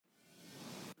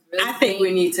I think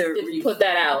we need to put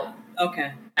that out.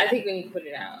 Okay. I think we need to put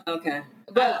it out. Okay.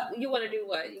 But you want to do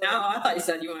what? No, I thought you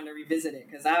said you wanted to revisit it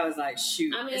because I was like,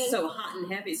 shoot, I mean, it's so hot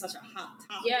and heavy. It's such a hot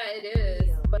topic. Yeah, it is.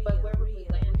 But where would we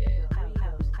land it?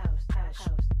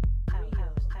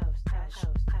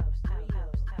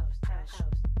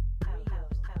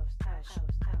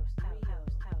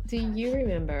 Do you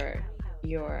remember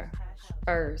your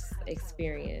first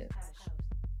experience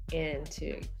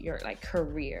into your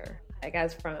career? Like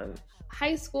as from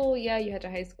high school, yeah, you had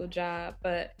your high school job,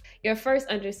 but your first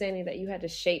understanding that you had to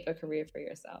shape a career for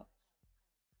yourself.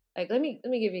 Like let me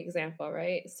give you an example,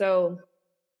 right? So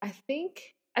I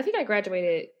think I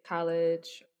graduated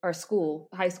college or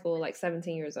high school, like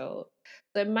 17 years old.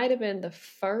 So it might have been the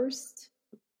first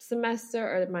semester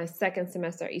or my second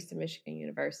semester at Eastern Michigan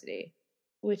University,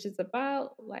 which is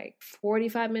about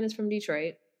 45 minutes from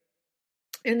Detroit.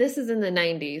 And this is in the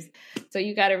 90s. So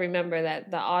you got to remember that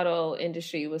the auto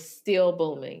industry was still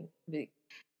booming.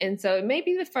 And so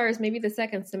maybe the first, maybe the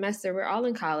second semester, we're all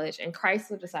in college and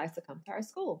Chrysler decides to come to our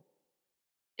school.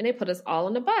 And they put us all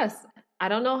on the bus. I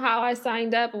don't know how I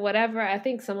signed up or whatever. I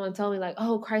think someone told me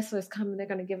Chrysler's coming. They're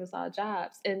going to give us all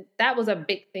jobs. And that was a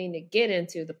big thing to get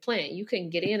into the plant. You couldn't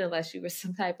get in unless you were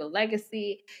some type of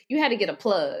legacy. You had to get a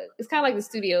plug. It's kind of like the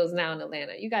studios now in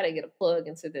Atlanta. You got to get a plug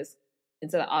into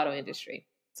the auto industry.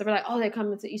 So we're like, they're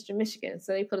coming to Eastern Michigan.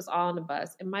 So they put us all on the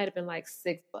bus. It might have been like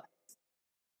 6 bucks.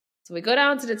 So we go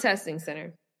down to the testing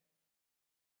center.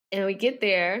 And we get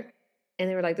there. And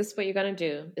they were like, this is what you're going to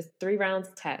do. It's 3 rounds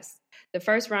of tests. The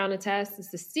first round of tests is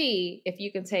to see if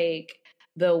you can take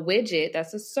the widget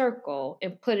that's a circle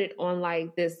and put it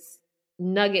on this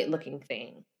nugget looking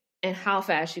thing and how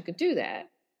fast you could do that.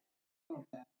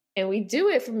 Okay. And we do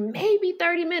it for maybe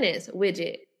 30 minutes.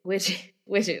 Widget. I was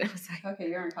like, okay,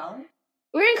 you're in college?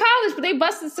 We're in college, but they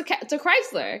busted to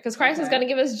Chrysler because Chrysler's going to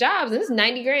give us jobs. And it's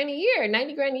 $90,000 a year.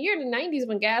 $90,000 a year in the 90s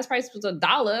when gas price was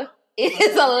 $1.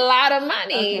 It's a lot of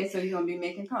money. Okay, so you're gonna be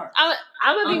making cars. I'm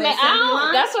gonna be making.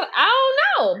 I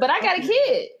don't know, but I got a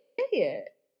kid. Idiot.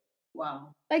 Wow.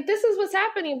 This is what's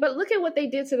happening. But look at what they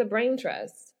did to the brain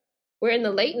trust. We're in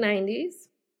the late 90s.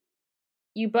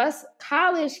 You bust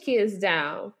college kids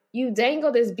down. You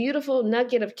dangle this beautiful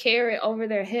nugget of carrot over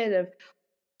their head of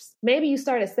maybe you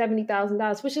start at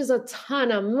 $70,000, which is a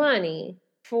ton of money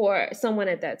for someone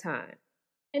at that time.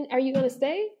 And are you gonna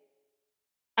stay?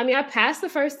 I mean, I passed the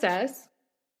first test.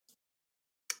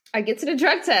 I get to the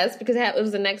drug test because it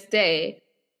was the next day.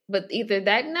 But either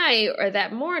that night or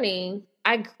that morning,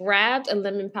 I grabbed a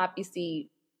lemon poppy seed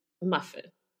muffin.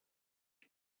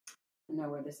 I know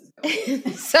where this is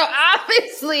going. So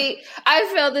obviously,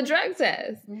 I failed the drug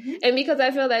test. Mm-hmm. And because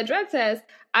I failed that drug test,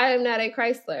 I am not at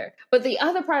Chrysler. But the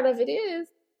other part of it is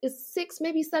 6,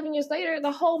 maybe 7 years later,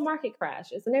 the whole market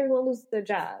crashes and everyone loses their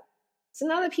job. So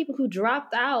now the people who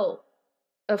dropped out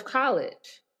of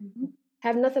college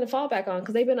have nothing to fall back on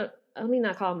because they've been, let me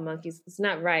not call them monkeys. It's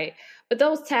not right. But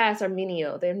those tasks are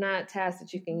menial. They're not tasks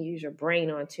that you can use your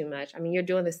brain on too much. I mean, you're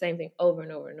doing the same thing over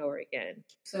and over and over again.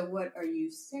 So what are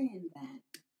you saying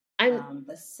then?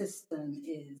 The system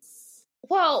is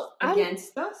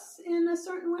against us in a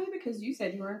certain way because you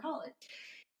said you were in college.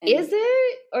 Is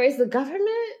it? Or is the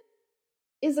government?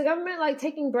 Is the government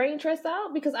taking brain trust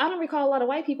out? Because I don't recall a lot of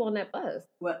white people on that bus.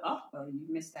 Well, you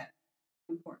missed that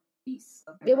important piece.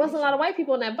 There wasn't a lot of white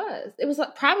people on that bus. It was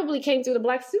probably came through the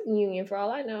Black Student Union for all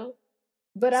I know.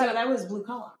 But so that was blue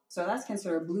collar. So that's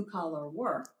considered blue collar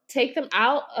work. Take them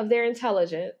out of their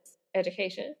intelligence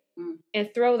education and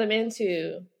throw them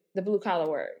into the blue collar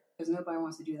work. Because nobody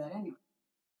wants to do that anyway.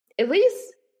 At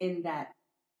least in that.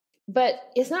 But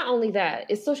it's not only that;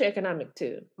 it's socioeconomic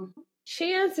too. Mm-hmm.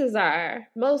 Chances are,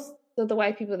 most of the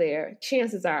white people there,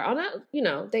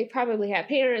 they probably had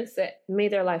parents that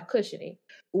made their life cushiony.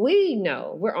 We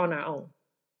know we're on our own.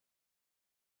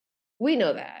 We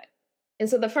know that. And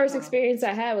so the first experience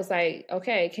I had was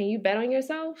okay, can you bet on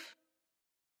yourself?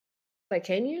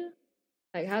 Can you?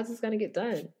 How's this going to get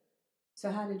done?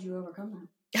 So how did you overcome that?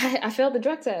 I failed the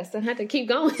drug test and had to keep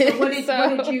going. So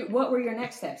what were your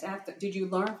next steps after? Did you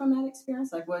learn from that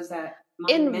experience? Was that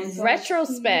in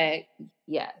retrospect?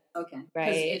 Yes. Okay.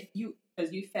 Right.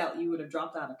 Because you felt you would have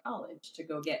dropped out of college to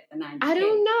go get the 90K. I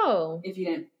don't know if you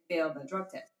didn't fail the drug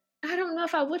test. I don't know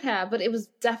if I would have, but it was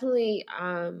definitely.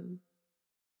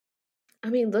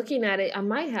 Looking at it, I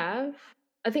might have.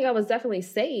 I think I was definitely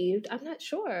saved. I'm not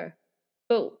sure,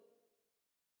 but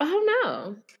I don't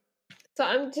know. So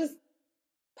I'm just.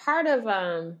 Part of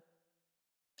I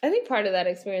think part of that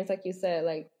experience, like you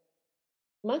said,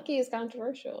 monkey is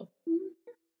controversial. Mm-hmm.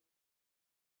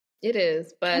 It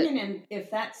is, but and if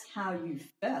that's how you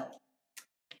felt,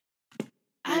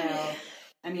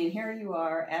 I mean, here you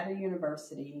are at a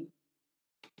university.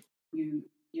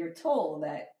 You're told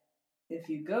that if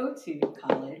you go to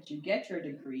college, you get your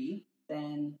degree,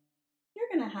 then you're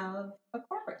going to have a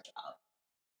corporate job,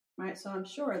 right? So I'm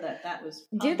sure that was...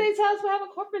 Did they tell us to have a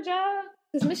corporate job?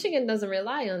 Because Michigan doesn't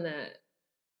rely on that.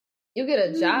 You get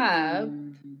a job.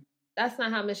 That's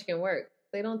not how Michigan works.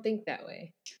 They don't think that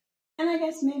way. And I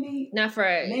guess maybe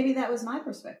that was my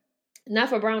perspective. Not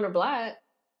for brown or black.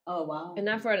 Oh, wow. And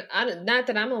not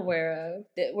that I'm aware of.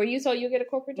 Were you told you get a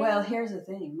corporate job? Well, here's the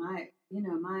thing. My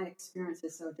experience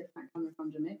is so different coming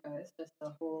from Jamaica. It's just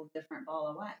a whole different ball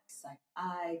of wax. Like,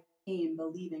 I came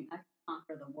believing I could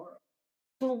conquer the world.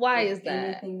 Well, why is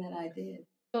that? Anything that I did.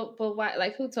 But why?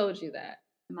 Like, who told you that?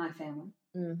 My family.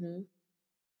 Mm-hmm.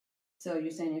 So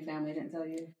you're saying your family didn't tell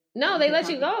you? No, they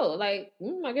let you go. Like,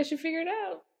 I guess you figured it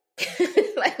out.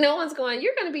 Like, no one's going,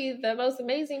 you're going to be the most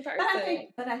amazing person.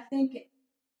 But I think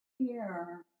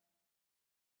here,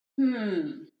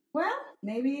 well,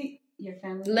 maybe your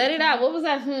family... Let it out. What was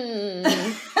that?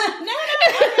 No,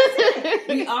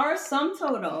 we are a sum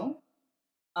total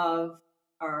of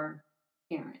our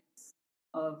parents,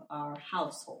 of our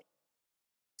household.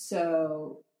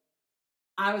 So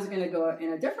I was going to go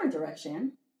in a different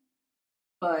direction,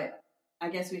 but I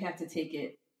guess we have to take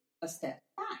it a step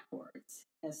backwards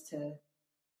as to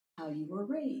how you were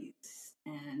raised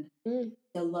and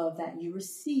the love that you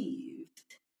received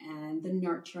and the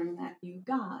nurturing that you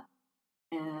got.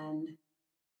 And,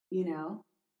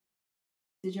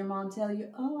 did your mom tell you,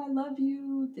 oh, I love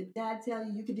you? Did dad tell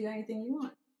you could do anything you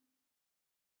want?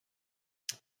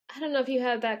 I don't know if you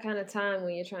have that kind of time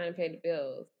when you're trying to pay the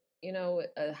bills,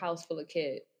 with a house full of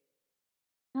kids.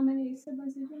 How many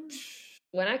siblings did you have?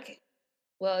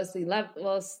 It's 11.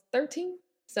 Well, it's 13.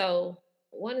 So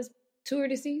 2 are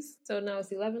deceased. So now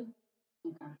it's 11.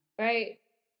 Okay. Right?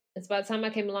 It's by the time I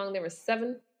came along, there were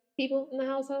 7 people in the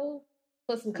household,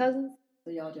 plus some cousins.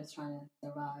 So y'all just trying to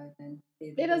survive and...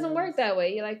 It doesn't work that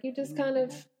way. You just kind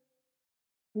of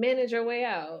manage your way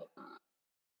out.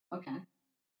 Okay.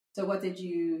 So what did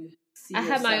you see I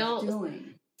had my own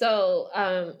doing? So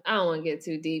I don't want to get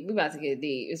too deep. We're about to get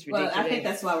deep. It's ridiculous. Well, I think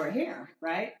that's why we're here,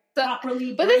 right? So,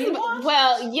 properly but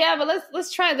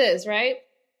let's try this, right?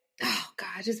 Oh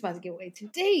God, just about to get way too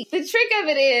deep. The trick of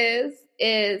it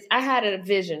is I had a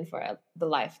vision for the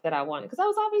life that I wanted because I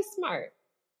was always smart.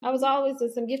 I was always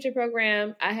in some gifted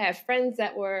program. I had friends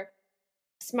that were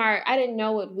smart. I didn't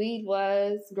know what weed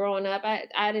was growing up.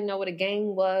 I didn't know what a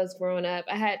gang was growing up.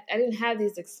 I didn't have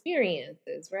these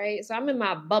experiences, right? So I'm in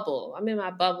my bubble. I'm in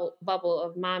my bubble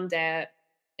of mom, dad,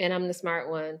 and I'm the smart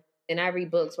one. And I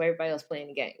read books where everybody else playing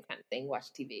the game kind of thing,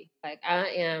 watch TV. Like, I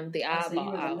am the oddball. So you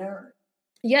were the nerd.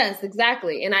 Yes,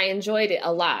 exactly. And I enjoyed it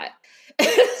a lot.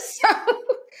 So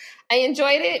I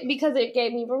enjoyed it because it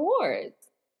gave me rewards,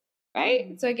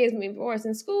 right? So it gave me rewards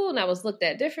in school and I was looked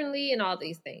at differently and all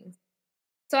these things.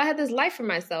 So I had this life for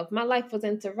myself. My life was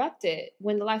interrupted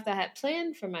when the life that I had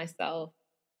planned for myself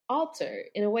altered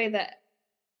in a way that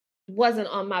wasn't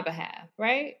on my behalf,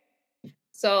 right?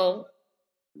 So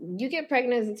you get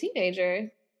pregnant as a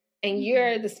teenager and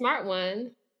you're the smart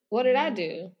one. What did I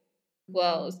do?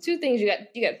 Well, it's 2 things. You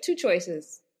got 2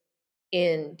 choices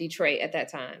in Detroit at that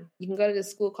time. You can go to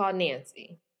this school called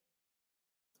Nancy.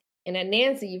 And at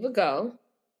Nancy, you would go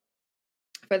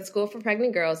for the school for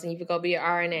pregnant girls and you would go be an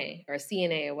RNA or a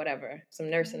CNA or whatever, some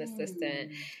nursing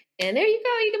assistant. And there you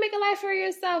go. You can make a life for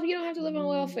yourself. You don't have to live on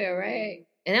welfare, right?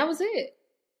 And that was it.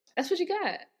 That's what you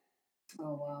got.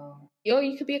 Oh, wow.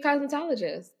 You could be a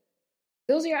cosmetologist.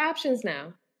 Those are your options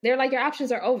now. They're like, your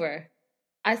options are over.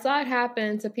 I saw it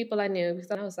happen to people I knew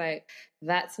because I was like,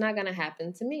 that's not going to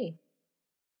happen to me.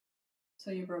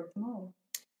 So you broke the mold.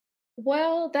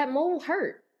 Well, that mold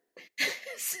hurt.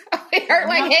 So it hurt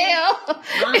like hell.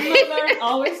 My mother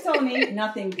always told me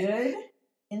nothing good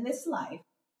in this life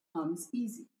comes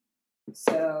easy.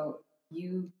 So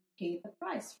you paid the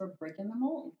price for breaking the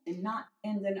mold and not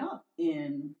ending up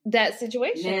in that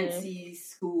situation. Nancy's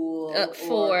school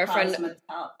for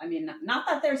I mean, not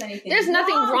that there's anything. There's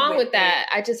nothing wrong with that.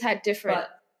 I just had different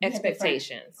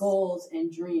expectations, different goals,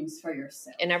 and dreams for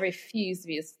yourself. And I refused to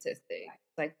be a statistic.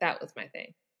 Like that was my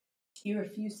thing. You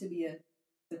refused to be a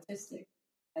statistic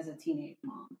as a teenage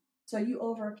mom, so you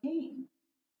overcame.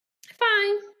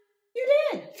 Fine. You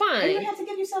did. Fine. And you have to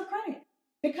give yourself credit.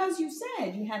 Because you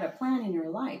said you had a plan in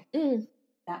your life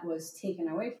that was taken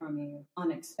away from you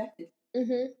unexpectedly.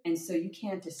 Mm-hmm. And so you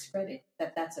can't discredit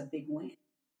that that's a big win.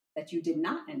 That you did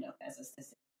not end up as a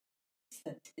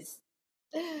statistic.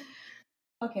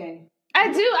 Okay.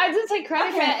 I do take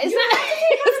credit for that. It's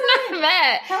not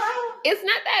that. Hello? It's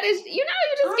not that. It's, you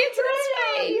just get to the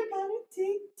space.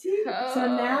 tick, tick. So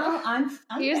now I'm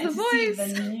here's going the to see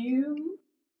voice. the new.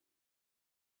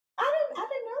 I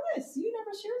didn't know this. You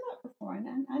never shared that before,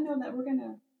 and I know that we're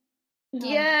gonna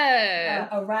have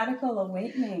a radical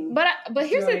awakening. But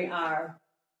here's during our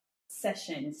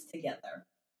sessions together.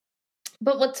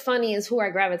 But what's funny is who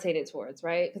I gravitated towards,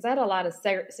 right? Because I had a lot of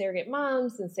surrogate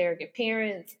moms and surrogate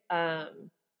parents,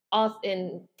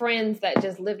 and friends that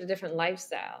just lived a different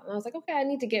lifestyle. And I was like, okay, I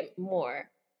need to get more.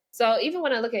 So even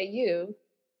when I look at you,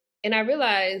 and I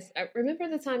realized, I remember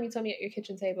the time you told me at your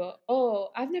kitchen table,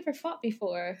 oh, I've never fought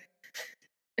before.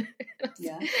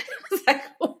 Yeah. I was like,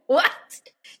 what?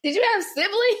 Did you have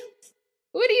siblings?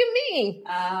 What do you mean?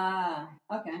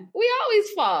 Okay. We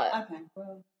always fought. Okay,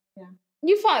 well, yeah.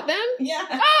 You fought them? Yeah.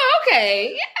 Oh,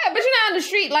 okay. Yeah, but you're not on the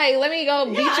street like, let me go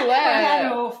beat you up. I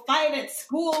had a fight at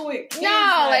school with kids. No,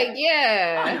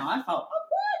 yeah. I know. I thought,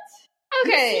 what?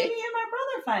 Okay. You see me and my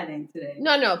brother fighting today.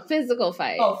 No, physical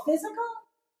fight. Oh, physical?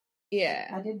 Yeah.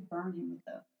 I did burn him with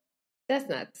the... That's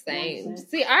not the same.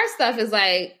 See, our stuff is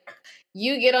like,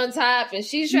 you get on top and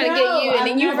she's trying to get you and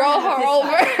then you roll her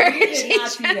over. We did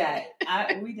not do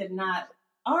that. We did not.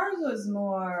 Ours was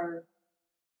more...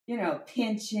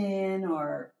 pinching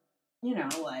or,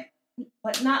 like,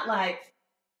 but not like,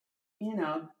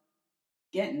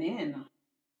 getting in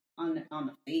on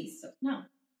the face. So, no.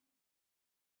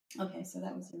 Okay, so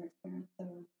that was your experience. So.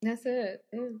 That's it.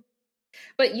 Yeah.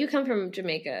 But you come from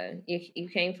Jamaica. You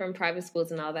came from private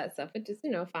schools and all that stuff, which is,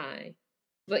 fine.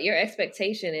 But your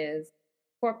expectation is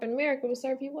corporate America will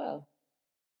serve you well.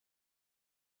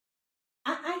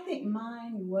 I think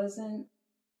mine wasn't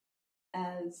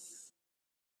as...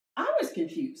 I was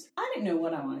confused. I didn't know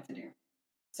what I wanted to do.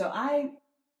 So I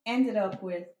ended up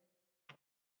with,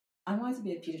 I wanted to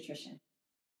be a pediatrician.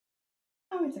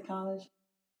 I went to college.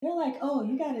 They're like, oh,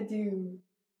 you got to do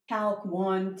Calc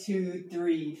 1, 2,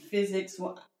 3, Physics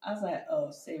 1. I was like,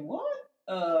 oh, say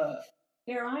what?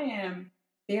 Here I am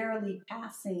barely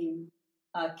passing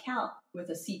Calc with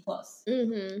a C+.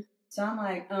 Mm-hmm. So I'm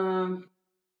like, I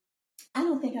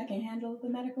don't think I can handle the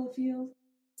medical field.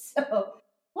 So...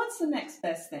 what's the next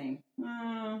best thing?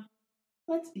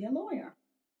 Let's be a lawyer.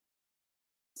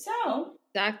 So,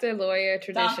 doctor, lawyer,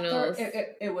 traditionals.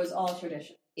 It was all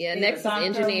traditional. Yeah, next is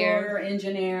engineer. Lawyer,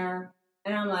 engineer.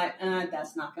 And I'm like,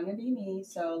 that's not going to be me.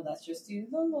 So let's just do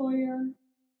the lawyer.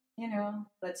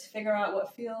 Let's figure out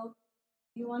what field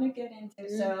you want to get into.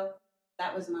 Mm-hmm. So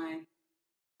that was my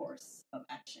course of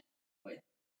action with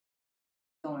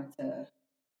going to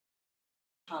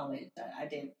college. I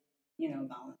did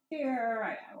volunteer.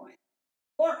 I went to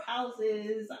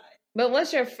courthouses. But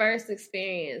what's your first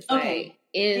experience like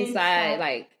inside?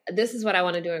 Like, this is what I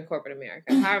want to do in corporate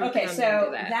America. Okay,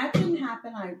 so that didn't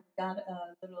happen. I got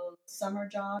a little summer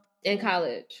job in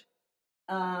college.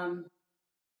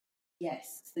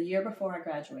 Yes, the year before I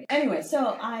graduated. Anyway,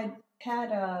 so I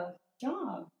had a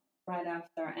job right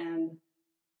after, and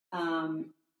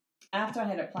after I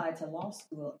had applied to law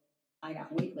school, I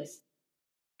got waitlisted.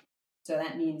 So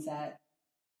that means that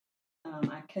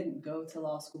I couldn't go to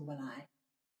law school when I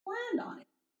planned on it.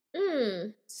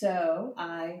 Mm. So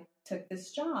I took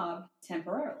this job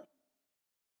temporarily.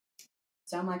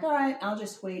 So I'm like, all right, I'll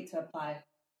just wait to apply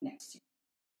next year.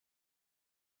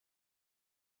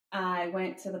 I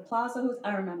went to the Plaza Hotel.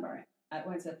 I remember it. I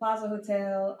went to the Plaza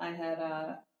Hotel. I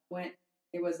had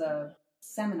it was a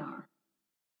seminar.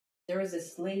 There was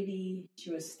this lady,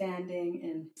 she was standing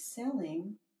and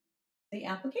selling the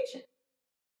application.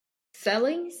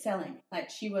 Selling? Like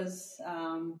she was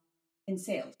in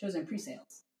sales. She was in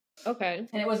pre-sales. Okay.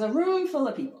 And it was a room full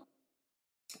of people.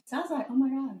 So I was like, oh my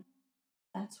God,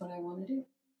 that's what I want to do.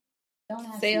 Don't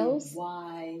ask me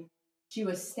why. She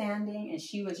was standing and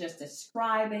she was just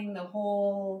describing the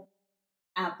whole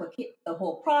the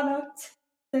whole product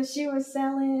that she was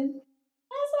selling.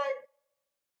 I was like,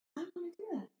 I want to do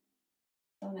that.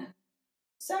 Don't ask.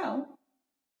 So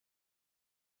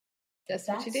that's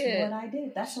what you did. That's what I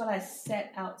did. That's what I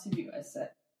set out to do. I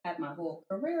had my whole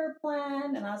career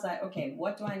plan, and I was like, okay,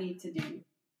 what do I need to do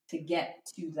to get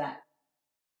to that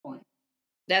point?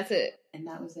 That's it. And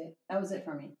that was it. That was it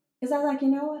for me. Because I was like, you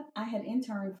know what? I had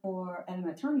interned at an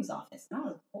attorney's office, and I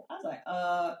was like,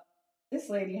 this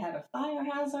lady had a fire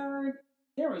hazard.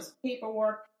 There was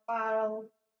paperwork, file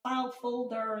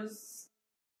folders,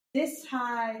 this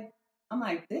high. I'm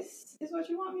like, this is what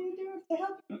you want me to do to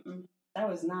help? Mm-mm. That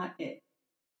was not it.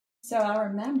 So I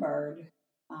remembered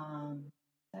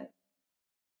that,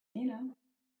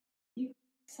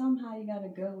 somehow you got to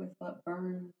go with what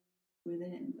burns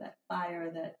within, that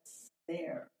fire that's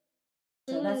there.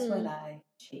 So that's what I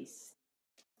chased.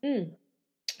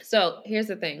 So here's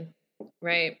the thing,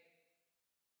 right?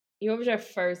 what was your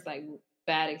first like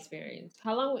bad experience?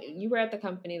 How long you were at the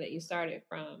company that you started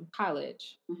from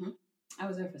college? Mm-hmm. I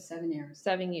was there for 7 years.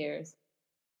 7 years.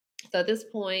 So at this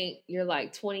point, you're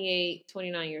like 28,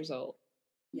 29 years old.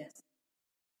 Yes.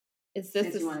 Is this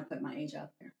Since you want to put my age out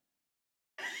there.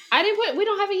 I didn't put, we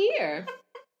don't have a year.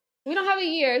 We don't have a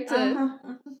year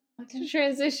to, Okay. to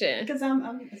transition. Because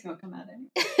I'm it's gonna come out anyway.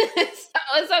 So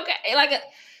it's okay. Like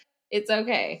it's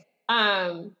okay.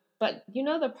 But you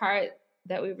know the part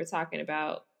that we were talking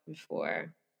about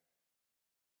before,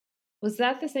 was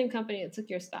that the same company that took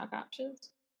your stock options?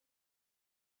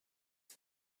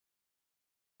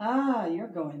 Ah, you're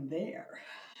going there.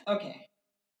 Okay.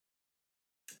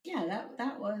 Yeah,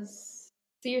 that was.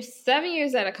 So you're 7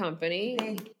 years at a company.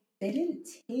 They didn't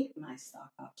take my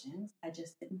stock options. I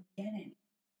just didn't get any,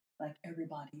 like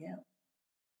everybody else.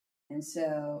 And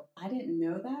so I didn't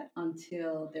know that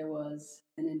until there was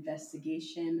an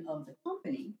investigation of the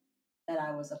company that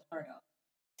I was a part of.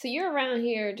 So you're around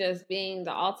here just being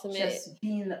the ultimate. Just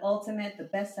being the ultimate, the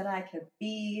best that I could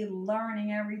be,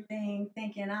 learning everything,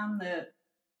 thinking I'm the.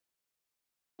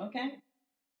 Okay.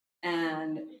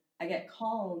 And I get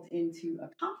called into a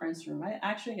conference room. I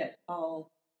actually get called,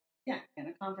 in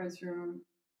a conference room.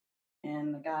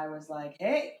 And the guy was like,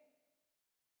 hey,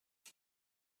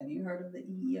 have you heard of the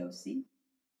EEOC?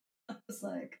 I was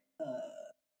like,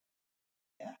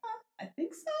 yeah, I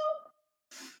think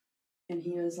so. And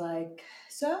he was like,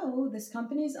 so this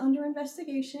company is under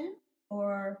investigation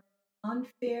for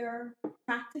unfair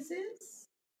practices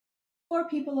for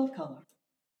people of color.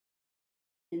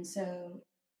 And so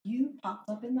you popped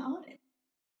up in the audit.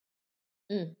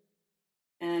 Mm.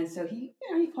 And so he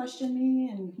questioned me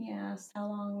and he asked how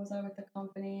long was I with the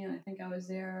company. And I think I was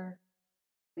there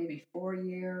maybe 4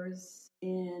 years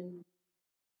in.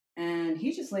 And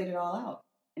he just laid it all out.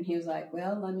 And he was like,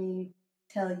 well, let me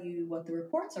tell you what the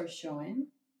reports are showing,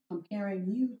 comparing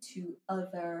you to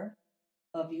other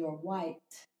of your white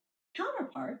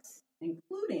counterparts,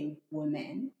 including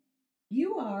women.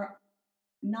 You are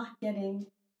not getting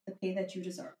the pay that you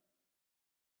deserve.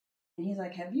 And he's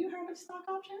like, have you heard of stock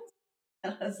options?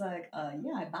 And I was like,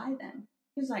 yeah, I buy them.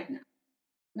 He was like, no,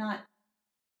 not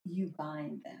you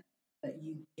buying them, but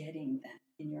you getting them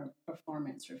in your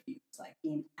performance reviews, like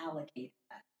being allocated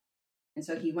that. And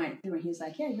so he went through and he's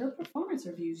like, yeah, your performance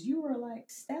reviews, you were like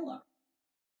stellar.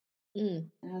 And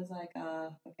I was like,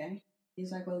 okay.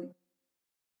 He's like, well,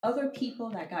 other people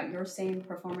that got your same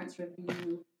performance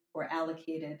review were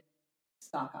allocated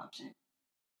stock option.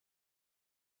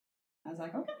 I was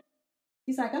like, okay.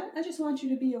 He's like, I just want you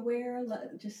to be aware,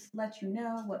 just let you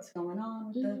know what's going on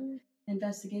with the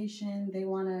investigation. They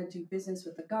want to do business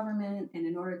with the government. And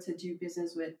in order to do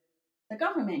business with the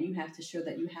government, you have to show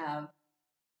that you have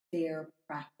fair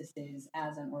practices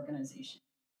as an organization.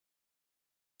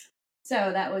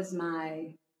 So that was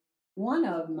one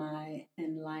of my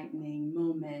enlightening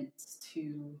moments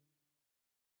to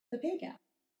the pay gap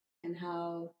and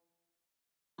how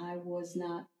I was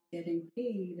not getting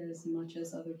paid as much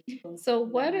as other people. So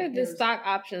what are the stock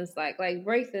options like? Like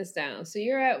break this down. So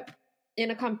you're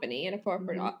in a company, in a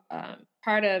corporate,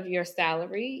 part of your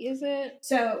salary, is it?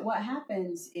 So what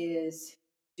happens is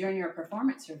during your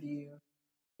performance review,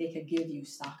 they could give you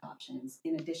stock options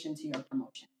in addition to your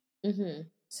promotion. Mm-hmm.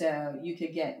 So you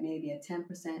could get maybe a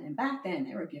 10%, and back then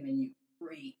they were giving you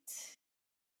great,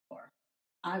 or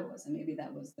I was, and maybe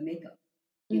that was the makeup.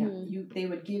 They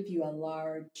would give you a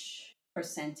large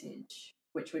percentage,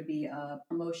 which would be a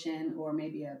promotion or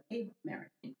maybe a paid merit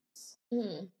increase.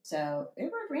 Mm-hmm. So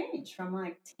it would range from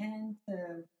like 10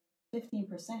 to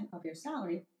 15% of your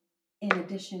salary, in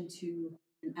addition to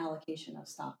an allocation of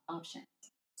stock options.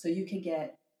 So you could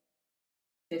get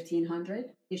 $1,500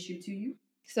 issued to you.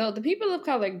 So the people of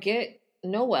color get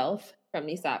no wealth from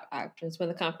these stock options when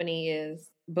the company is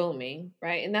booming,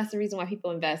 right? And that's the reason why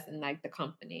people invest in like the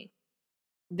company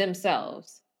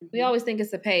themselves. Mm-hmm. We always think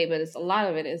it's the pay, but a lot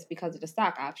of it is because of the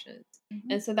stock options.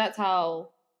 Mm-hmm. And so that's how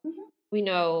we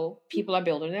know people are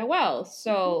building their wealth.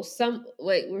 So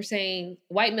we're saying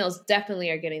white males definitely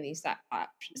are getting these stock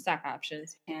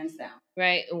options. Hands down.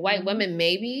 Right? And white women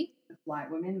maybe. White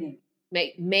women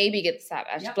maybe get the stock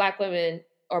options. Yep. Black women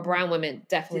or brown women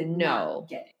definitely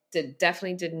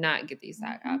definitely did not get these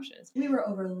stock options. We were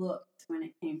overlooked when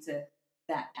it came to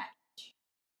that package.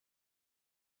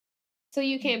 So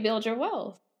you can't build your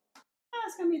wealth. Oh,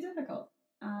 it's going to be difficult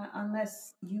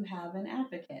unless you have an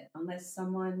advocate, unless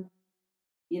someone,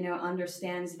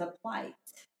 understands the plight.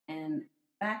 And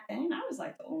back then, I was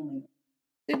like the only one.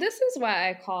 See, this is why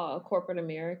I call corporate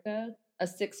America a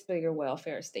 6-figure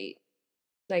welfare state.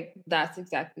 Like, that's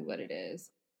exactly what it is.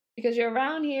 Because you're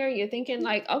around here, you're thinking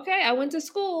like, okay, I went to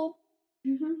school.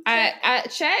 I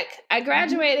check. I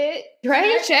graduated.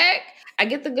 Right? Check. I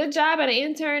get the good job at an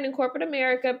intern in corporate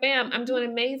America. Bam. I'm doing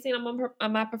amazing. I'm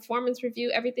on my performance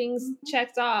review. Everything's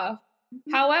checked off.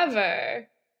 However,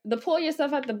 the pull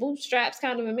yourself out the bootstraps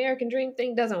kind of American dream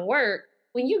thing doesn't work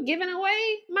when you're giving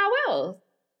away my wealth.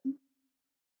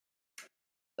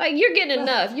 Like, you're getting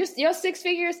enough. Your 6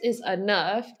 figures is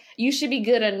enough. You should be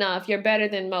good enough. You're better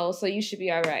than most, so you should be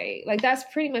all right. Like, that's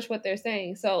pretty much what they're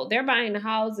saying. So they're buying the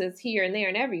houses here and there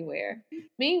and everywhere.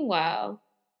 Meanwhile,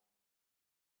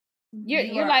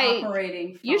 you're like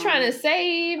operating. You're trying to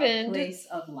save a place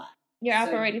of lack. You're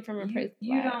operating from a place of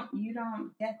lack. You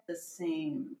don't get the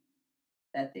same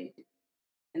that they do,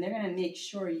 and they're gonna make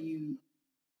sure you.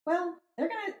 Well,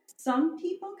 some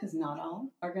people, because not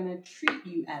all, are gonna treat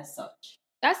you as such.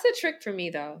 That's the trick for me,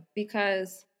 though,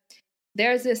 because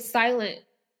there's this silent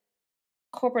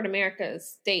corporate America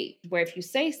state where if you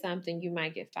say something, you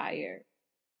might get fired.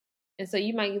 And so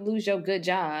you might lose your good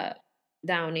job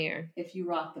down there. If you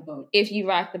rock the boat.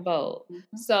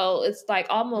 Mm-hmm. So it's like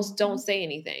almost don't say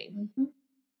anything. Mm-hmm.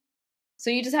 So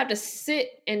you just have to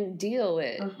sit and deal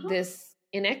with this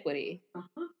inequity.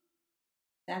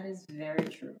 That is very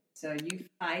true. So you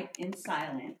fight in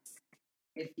silence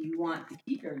if you want to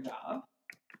keep your job.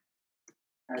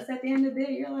 Because at the end of the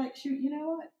day, you're like, shoot, you know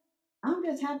what? I'm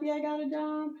just happy I got a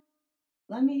job.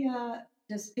 Let me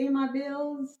just pay my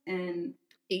bills and.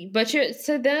 But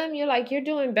to them, you're like, you're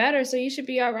doing better, so you should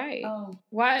be all right. Oh.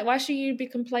 Why should you be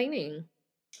complaining?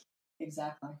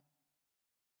 Exactly.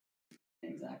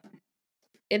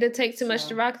 It'll take too much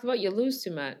to rock the boat. You lose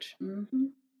too much. Mm-hmm.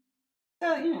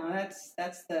 So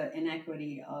that's the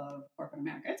inequity of corporate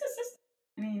America. It's a system.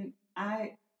 I mean,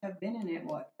 I have been in it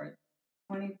for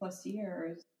 20 plus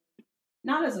years,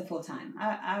 not as a full-time.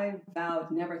 I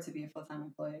vowed never to be a full-time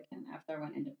employee again after I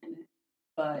went independent.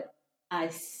 But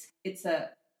it's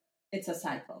a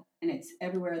cycle, and it's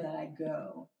everywhere that I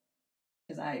go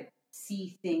because I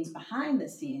see things behind the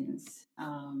scenes.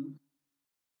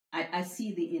 I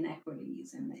see the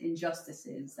inequities and the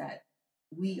injustices that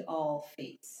we all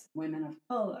face, women of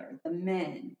color, the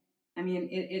men. I mean,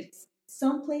 it's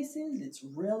some places it's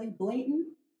really blatant.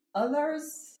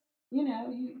 Others,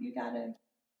 you got to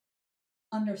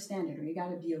understand it, or you got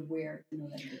to be aware to know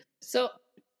that it is. So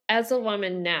as a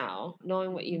woman now,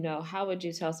 knowing what you know, how would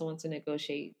you tell someone to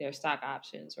negotiate their stock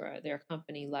options or their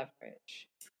company leverage?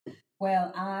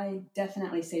 Well, I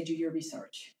definitely say do your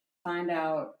research. Find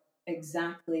out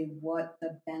exactly what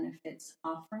the benefits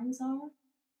offerings are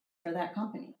for that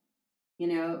company.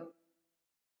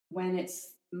 When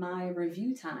it's my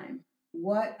review time,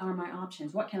 what are my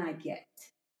options? What can I get?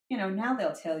 Now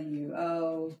they'll tell you,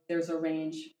 oh, there's a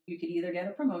range. You could either get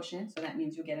a promotion, so that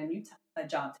means you'll get a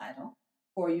job title,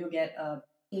 or you'll get a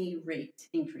pay rate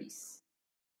increase.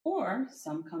 Or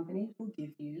some companies will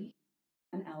give you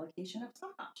an allocation of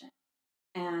stock option.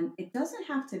 And it doesn't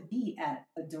have to be at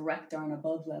a director and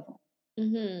above level.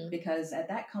 Mm-hmm. Because at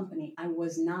that company, I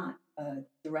was not a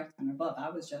director and above. I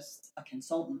was just a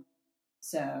consultant.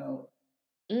 So,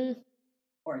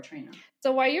 or a trainer.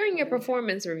 So while you're in your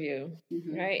performance review,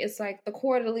 right, it's like the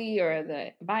quarterly or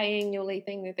the biannually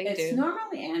thing that they do. It's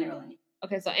normally annually.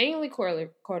 Okay, so annually, quarterly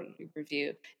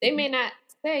review. They may not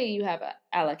say you have an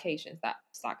allocation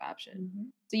stock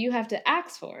option. So you have to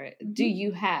ask for it. Do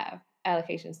you have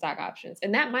allocation stock options?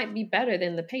 And that might be better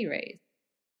than the pay raise.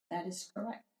 That is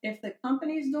correct. If the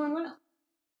company is doing well.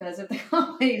 Because if the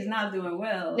company is not doing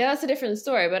well. Yeah, that's a different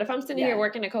story. But if I'm sitting here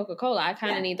working at Coca-Cola, I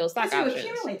kind of need those stock options. You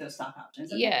accumulate those stock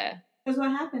options. Okay? Yeah. Because what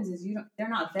happens is they're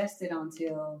not vested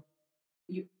until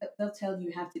they'll tell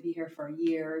you have to be here for a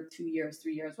year, 2 years,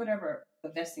 3 years, whatever the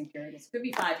vesting period is. It could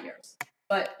be 5 years.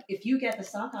 But if you get the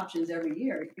stock options every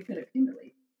year, you could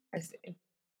accumulate. I see.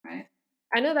 Right?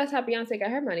 I know that's how Beyonce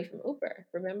got her money from Uber,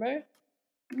 remember?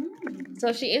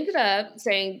 So she ended up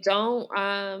saying, don't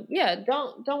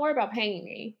worry about paying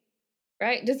me,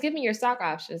 right? Just give me your stock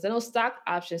options. And those stock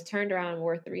options turned around and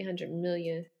worth $300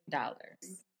 million. So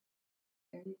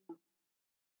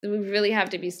we really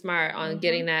have to be smart on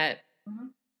getting that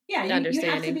understanding.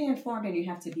 You have to be informed and you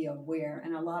have to be aware.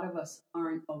 And a lot of us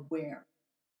aren't aware.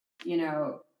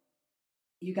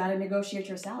 You got to negotiate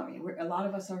your salary. A lot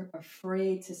of us are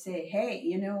afraid to say, hey,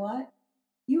 you know what?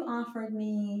 You offered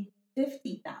me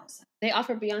 $50,000. They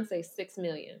offered Beyonce $6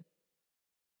 million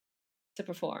to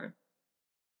perform.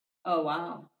 Oh,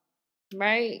 wow.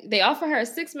 Right? They offer her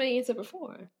 $6 million to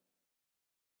perform.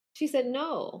 She said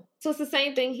no. So it's the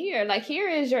same thing here. Like, here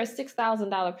is your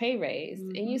 $6,000 pay raise.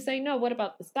 Mm-hmm. And you say, no, what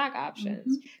about the stock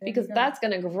options? Mm-hmm. Because that's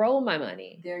going to grow my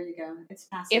money. There you go. It's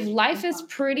passive. If life is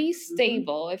pretty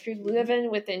stable, if you're living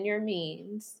within your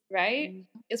means, right?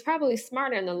 It's probably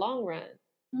smarter in the long run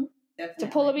to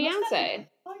pull a Beyonce.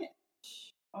 Oh, yeah.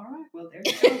 All right. Well, there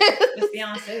you go. Miss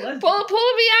Beyonce. Let's pull a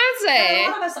Beyonce. A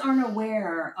lot of us aren't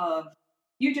aware of,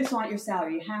 you just want your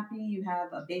salary. You're happy. You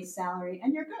have a base salary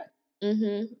and you're good.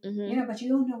 You know, but you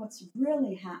don't know what's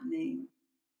really happening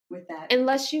with that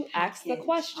unless you ask the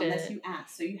question. Unless you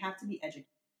ask, so you have to be educated.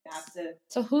 You have to.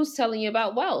 So who's telling you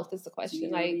about wealth? Is the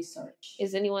question. Like, research.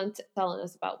 Is anyone telling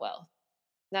us about wealth?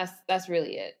 That's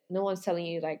really it. No one's telling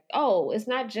you like, oh, it's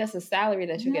not just a salary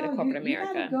that you get in corporate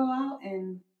America. You gotta go out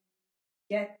and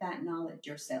get that knowledge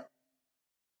yourself.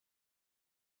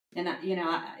 And you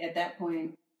know, at that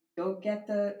point, go get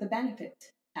the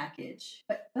benefit package.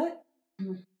 But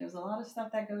there's a lot of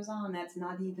stuff that goes on that's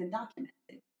not even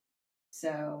documented.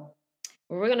 So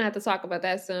we're going to have to talk about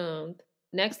that soon.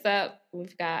 Next up,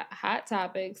 we've got Hot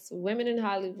Topics, women in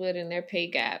Hollywood and their pay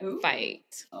gap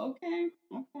fight.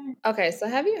 Okay, so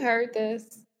have you heard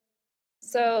this?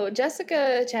 So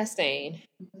Jessica Chastain,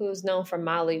 who's known for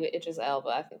Molly with Idris Elba,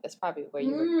 I think that's probably where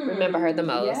you remember her the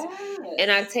most. Yes.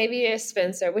 And Octavia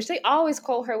Spencer, which they always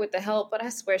quote her with The Help, but I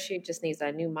swear she just needs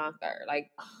a new moniker. Like,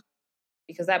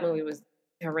 because that movie was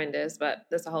horrendous, but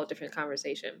that's a whole different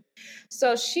conversation.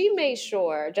 So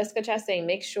Jessica Chastain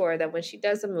makes sure that when she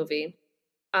does a movie,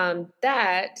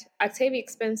 that Octavia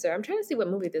Spencer, I'm trying to see what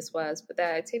movie this was, but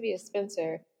that Octavia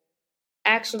Spencer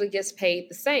actually gets paid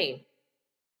the same.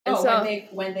 And so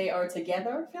when they are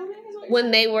together filming?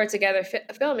 When they were together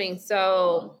filming.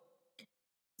 So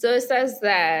it says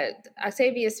that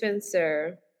Octavia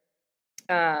Spencer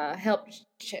helped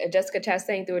Jessica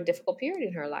Chastain through a difficult period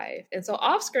in her life. And so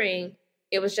off screen,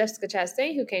 it was Jessica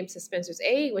Chastain who came to Spencer's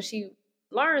aid when she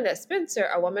learned that Spencer,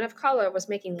 a woman of color, was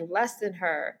making less than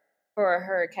her for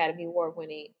her Academy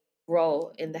Award-winning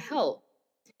role in The Help.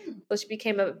 So she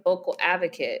became a vocal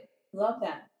advocate. Love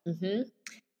that.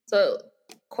 So,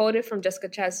 quoted from Jessica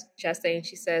Chastain,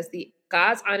 she says, "The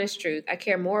God's honest truth, I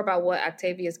care more about what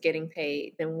Octavia is getting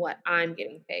paid than what I'm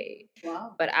getting paid.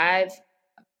 Wow. But I've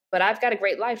got a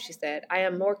great life," she said. "I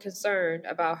am more concerned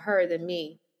about her than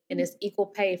me, and it's equal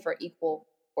pay for equal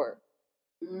work."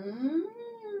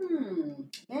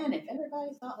 Man, if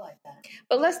everybody thought like that.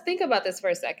 But let's think about this for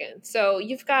a second. So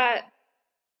you've got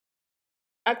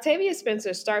Octavia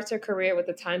Spencer starts her career with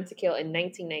The Time to Kill in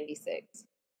 1996.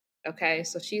 Okay,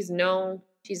 so she's known.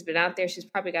 She's been out there. She's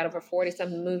probably got over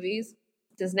 40-something movies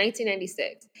since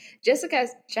 1996. Jessica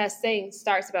Chastain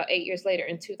starts about 8 years later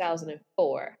in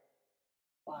 2004.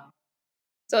 Wow.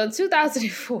 So in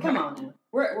 2004. Come on now.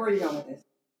 Where are you going with this?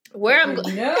 Where I'm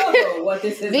going. know what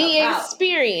this is about. The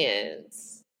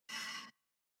experience.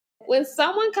 When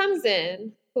someone comes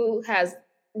in who has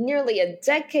nearly a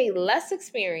decade less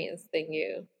experience than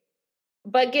you,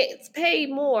 but gets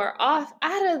paid more off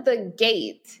out of the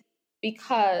gate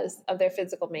because of their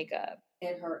physical makeup.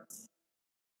 It hurts.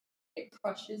 It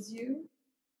crushes you.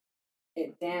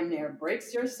 It damn near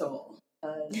breaks your soul.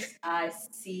 Because I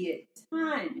see it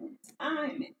time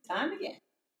and time again.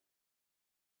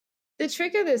 The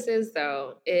trick of this is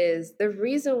the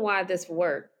reason why this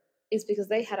worked is because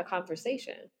they had a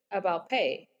conversation about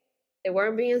pay. They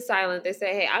weren't being silent. They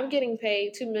say, "Hey, I'm getting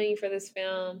paid $2 million for this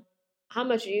film. How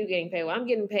much are you getting paid?" "Well, I'm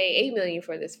getting paid $8 million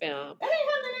for this film." That ain't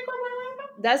happening in corporate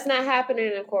America. That's not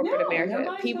happening in corporate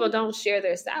America. People don't share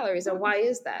their salaries. And why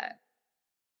is that?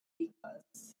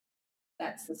 Because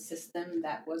that's the system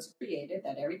that was created,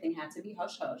 that everything had to be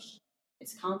hush-hush.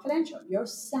 It's confidential. Your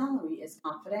salary is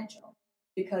confidential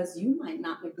because you might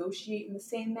not negotiate in the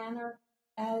same manner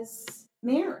as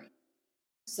Mary.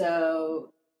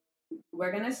 So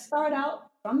we're going to start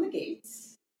out from the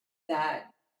gates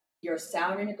that your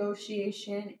salary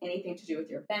negotiation, anything to do with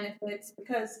your benefits,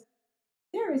 because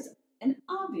there is an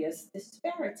obvious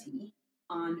disparity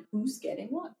on who's getting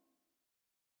what.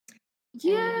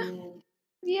 Yeah.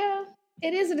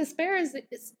 It is a disparity.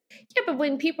 Yeah, but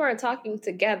when people are talking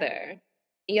together,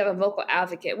 you have a vocal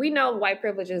advocate. We know white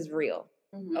privilege is real,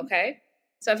 okay?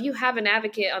 So if you have an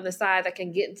advocate on the side that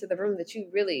can get into the room that you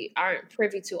really aren't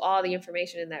privy to all the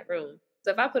information in that room.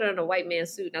 So if I put on a white man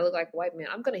suit and I look like a white man,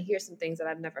 I'm going to hear some things that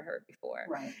I've never heard before.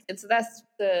 Right. And so that's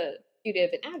the beauty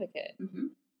of an advocate.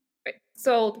 Right.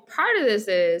 So part of this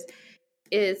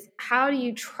is how do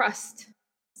you trust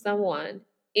someone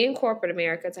in corporate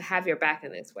America to have your back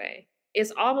in this way?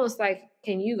 It's almost like,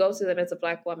 can you go to them as a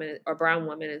Black woman or brown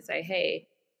woman and say, "Hey,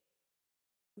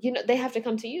 they have to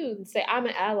come to you and say, I'm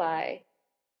an ally.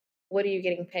 What are you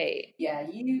getting paid?" Yeah,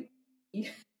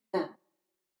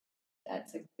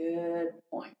 That's a good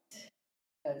point.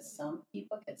 Because some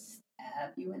people could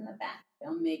stab you in the back.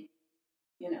 They'll make,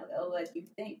 they'll let you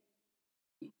think.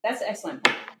 That's an excellent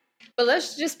point. But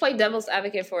let's just play devil's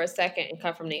advocate for a second and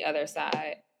come from the other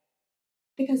side.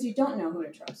 Because you don't know who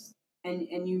to trust.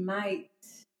 And you might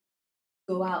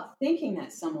go out thinking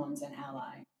that someone's an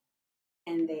ally,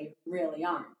 and they really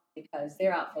aren't, because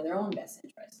they're out for their own best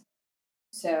interest.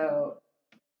 So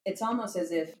it's almost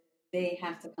as if they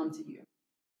have to come to you.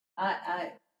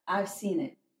 I've seen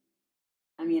it.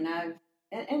 I mean,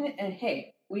 and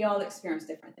hey, we all experience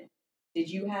different things. Did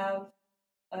you have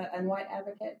a white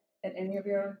advocate at any of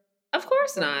your? Of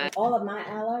course not. All of my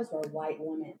allies were white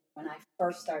women when I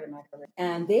first started my career,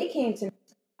 and they came to me.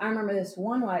 I remember this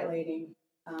one white lady.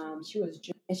 She was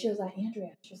like,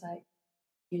 Andrea. She was like,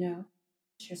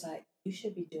 she was like, you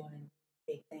should be doing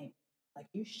big things. Like,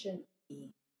 you shouldn't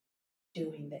be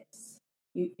doing this.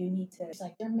 You need to. It's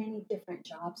like, there are many different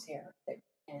jobs here that you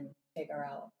can figure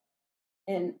out.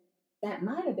 And that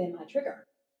might have been my trigger.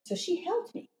 So she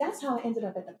helped me. That's how I ended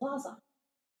up at the plaza.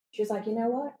 She was like, you know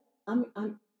what? I'm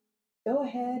go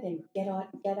ahead and get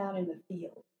out in the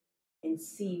field and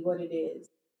see what it is.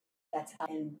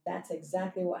 That's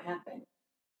exactly what happened.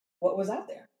 What was out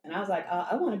there? And I was like,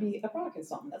 I want to be a product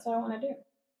consultant. That's what I want to do.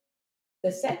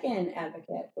 The second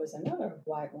advocate was another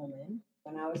white woman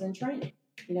when I was in training.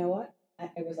 You know what? I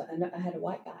had a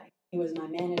white guy. He was my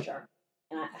manager,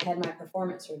 and I had my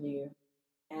performance review.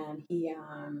 And he, you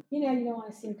don't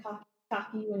want to seem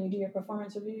cocky when you do your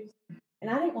performance reviews.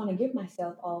 And I didn't want to give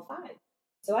myself all 5.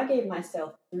 So I gave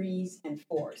myself 3s and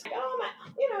 4s. Oh my,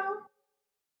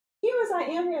 he was like,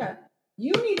 Andrea,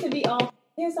 you need to be all.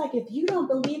 He was like, if you don't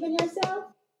believe in yourself,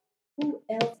 who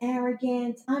else?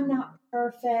 Arrogant. I'm not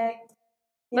perfect.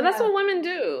 But that's what women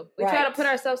do. We try to put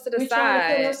ourselves to the side. We try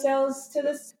to put ourselves to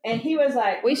this. And he was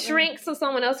like, we shrink so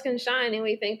someone else can shine, and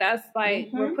we think that's like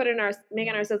we're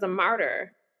making ourselves a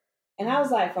martyr. And I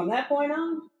was like, from that point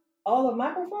on, all of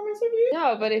my performance reviews.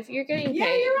 No, but if you're getting paid,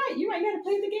 you're right. You got to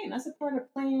play the game. That's a part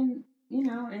of playing.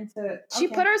 She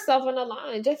put herself on the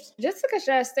line. Jessica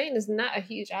Chastain is not a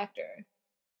huge actor.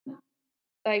 No.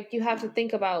 Like, you have to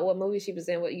think about what movie she was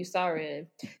in, what you saw her in.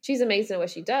 She's amazing at what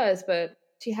she does, but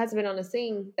she hasn't been on the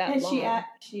scene that long.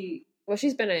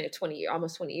 She's been in it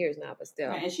almost 20 years now, but still.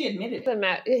 Right, and she admitted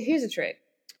it. Here's a trick.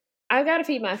 I've got to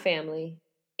feed my family,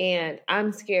 and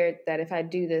I'm scared that if I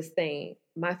do this thing,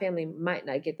 my family might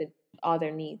not get all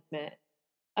their needs met.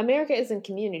 America isn't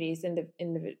communities,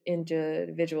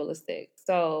 individualistic.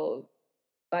 So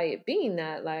by it being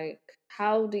that, like,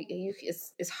 how do you?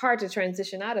 It's hard to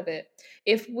transition out of it.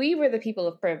 If we were the people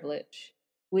of privilege,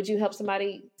 would you help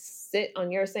somebody sit on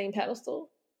your same pedestal?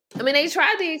 I mean, they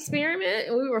tried the experiment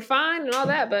and we were fine and all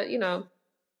that, but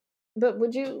but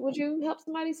would you help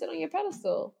somebody sit on your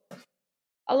pedestal?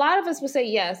 A lot of us would say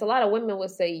yes. A lot of women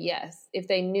would say yes if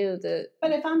they knew the.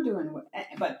 But if I'm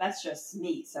but that's just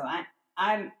me. So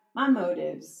my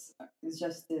motives is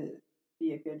just to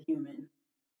be a good human,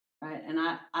 right? And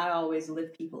I always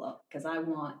lift people up because I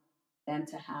want them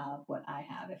to have what I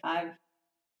have. If I've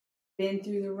been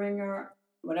through the ringer,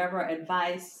 whatever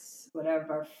advice,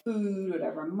 whatever food,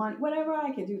 whatever money, whatever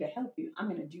I can do to help you, I'm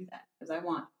going to do that because I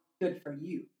want good for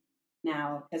you.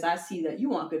 Now, because I see that you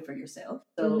want good for yourself.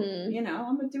 So, I'm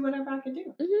going to do whatever I can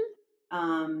do.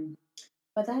 Mm-hmm.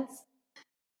 But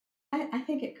I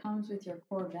think it comes with your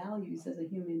core values as a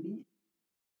human being.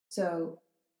 So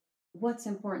what's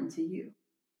important to you?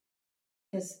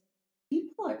 Because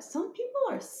some people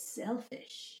are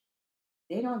selfish.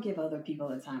 They don't give other people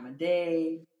the time of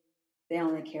day. They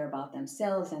only care about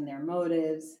themselves and their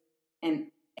motives. And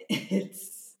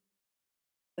it's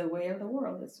the way of the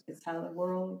world. It's how the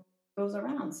world goes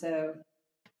around. So,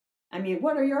 I mean,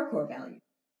 what are your core values?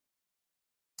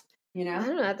 I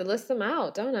don't know. I have to list them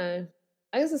out, don't I?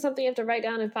 I guess it's something you have to write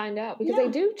down and find out because they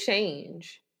do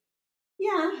change.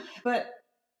 Yeah, but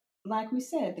like we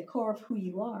said, the core of who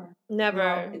you are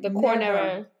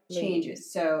never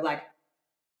changes. So, like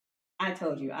I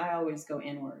told you, I always go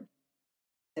inward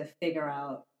to figure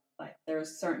out, like,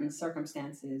 there's certain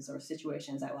circumstances or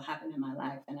situations that will happen in my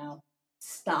life, and I'll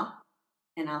stop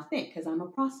and I'll think because I'm a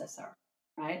processor,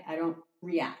 right? I don't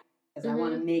react because I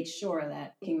want to make sure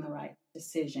that I'm making the right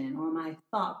decision or my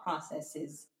thought process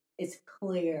is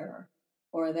clear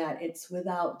or that it's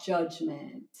without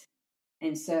judgment.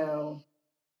 And so,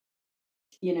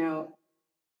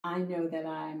 I know that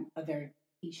I'm a very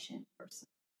patient person.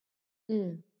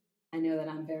 I know that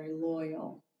I'm very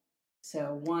loyal.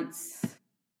 So once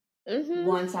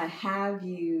I have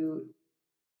you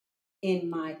in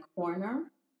my corner,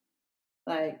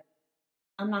 like,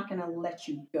 I'm not going to let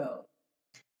you go.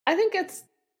 I think it's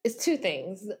It's two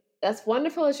things. That's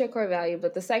wonderful. It's your core value.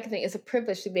 But the second thing, it's a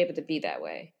privilege to be able to be that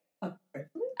way. A privilege?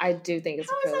 I do think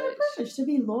it's How a privilege. Is that a privilege? To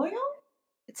be loyal?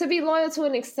 To be loyal to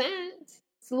an extent.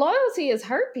 Loyalty has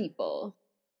hurt people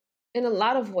in a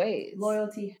lot of ways.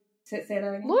 Loyalty. Say that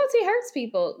again. Loyalty hurts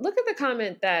people. Look at the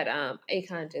comment that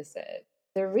Akon just said.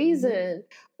 The reason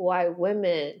why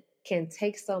women can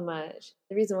take so much,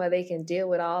 the reason why they can deal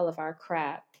with all of our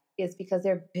crap is because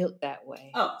they're built that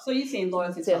way. Oh, so you're saying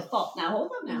loyalty is a fault. Now,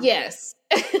 hold up now. Yes.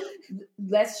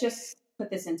 Let's just put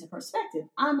this into perspective.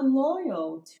 I'm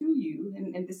loyal to you,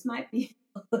 and this might be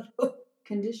a little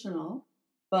conditional,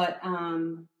 but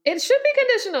it should be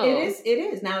conditional. It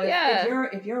is. Now,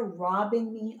 if you're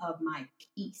robbing me of my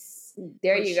peace,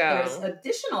 there you go. There's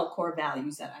additional core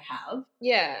values that I have.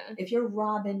 Yeah. If you're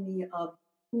robbing me of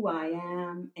who I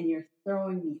am and you're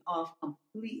throwing me off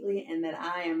completely, and that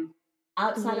I am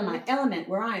outside of my element,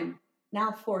 where I'm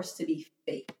now forced to be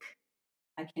fake,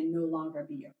 I can no longer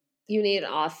be your. You need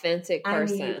an authentic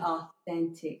person. I need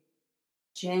authentic,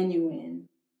 genuine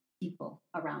people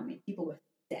around me, people with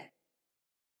depth.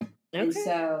 Okay. And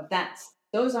so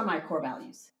those are my core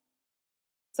values.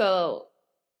 So,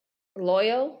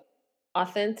 loyal,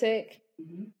 authentic,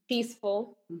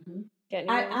 peaceful.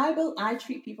 I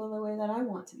treat people the way that I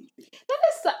want to be treated.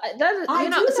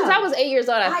 Since I was 8 years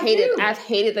old, I've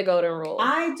hated the golden rule.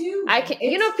 I do.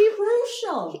 It's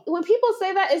crucial. When people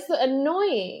say that, it's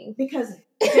annoying. Because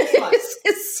guess what?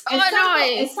 it's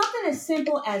annoying. It's something as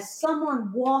simple as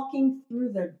someone walking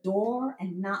through the door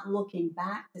and not looking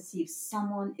back to see if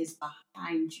someone is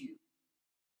behind you.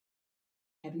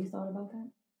 Have you thought about that?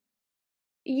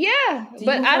 Yeah,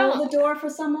 but I don't hold the door for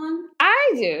someone.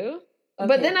 I do. Okay.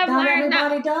 But then I've learned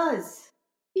everybody does.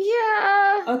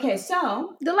 Yeah. Okay,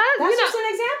 so that's just an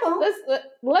example.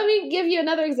 Let me give you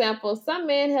another example. Some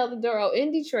man held the door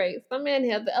in Detroit. Some man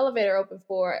held the elevator open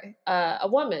for a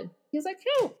woman. He was like,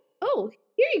 "Oh,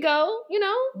 here you go.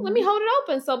 Let me hold it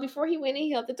open." So before he went in,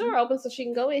 he held the door open so she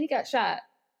can go in. He got shot.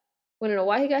 Want to know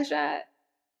why he got shot?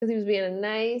 Because he was being a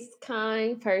nice,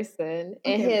 kind person,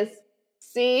 and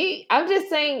I'm just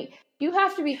saying. You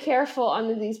have to be careful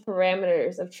under these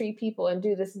parameters of treat people and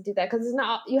do this and do that, because it's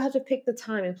not. You have to pick the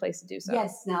time and place to do so.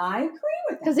 Yes, now I agree with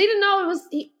that. Because he didn't know it was.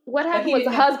 What happened was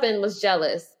the husband was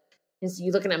jealous. Is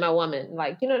you looking at my woman?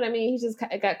 Like, you know what I mean? He just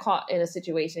got caught in a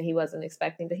situation he wasn't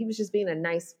expecting, but he was just being a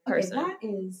nice person. Okay, that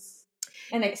is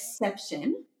an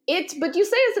exception. But you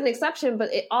say it's an exception,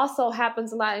 but it also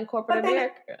happens a lot in corporate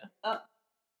America.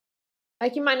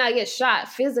 Like, you might not get shot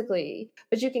physically,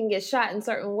 but you can get shot in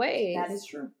certain ways. That is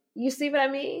true. You see what I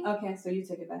mean? Okay, so you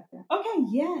took it back there. Okay,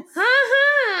 yes.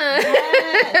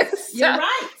 Yes. You're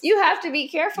right. You have to be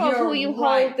careful of who you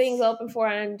hold things open for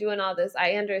and doing all this.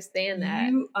 I understand that.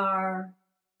 You are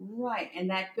right. And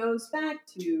that goes back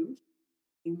to,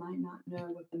 you might not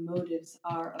know what the motives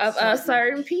are of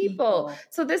certain people.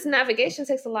 So this navigation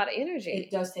takes a lot of energy.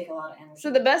 It does take a lot of energy.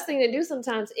 So the best thing to do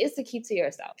sometimes is to keep to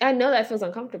yourself. I know that feels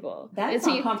uncomfortable. That's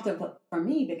uncomfortable for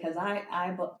me because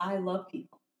I love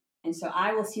people. And so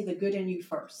I will see the good in you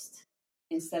first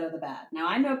instead of the bad. Now,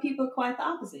 I know people are quite the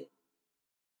opposite.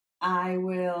 I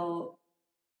will,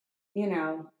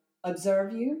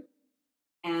 observe you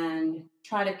and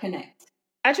try to connect.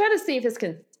 I try to see if it's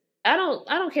I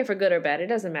don't care for good or bad. It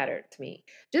doesn't matter to me.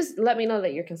 Just let me know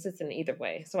that you're consistent either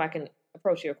way so I can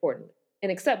approach you accordingly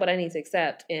and accept what I need to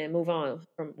accept and move on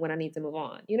from when I need to move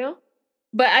on,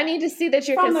 But I need to see that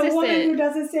you're consistent. From the woman who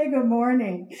doesn't say good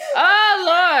morning. Oh,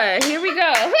 Lord. Here we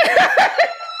go.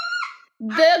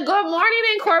 The good morning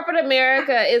in corporate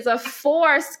America is a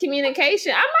forced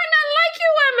communication. I might not like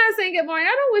you when I'm not saying good morning.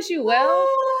 I don't wish you well.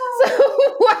 Oh.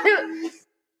 So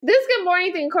this good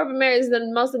morning thing in corporate America is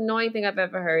the most annoying thing I've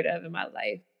ever heard of in my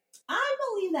life. I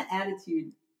believe that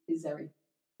attitude is everything.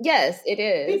 Yes, it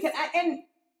is.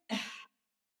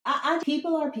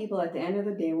 People are people at the end of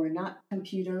the day. We're not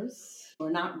computers.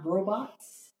 We're not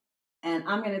robots. And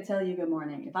I'm going to tell you good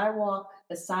morning. If I walk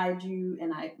beside you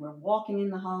and we're walking in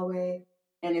the hallway,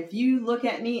 and if you look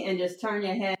at me and just turn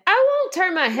your head. I won't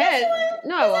turn my head.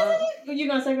 No, I won't. You're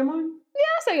going to say good morning? Yeah,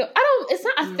 I'll say it's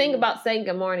not a thing about saying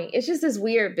good morning. It's just this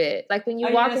weird bit. Like when you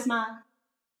walk. Are you going to smile?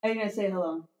 Are you going to say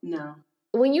hello? No.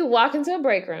 When you walk into a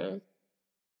break room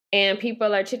and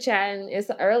people are chit-chatting, it's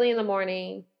early in the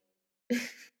morning.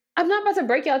 I'm not about to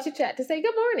break y'all chit-chat to say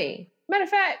good morning. Matter of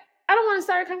fact, I don't want to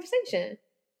start a conversation.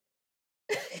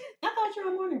 I thought you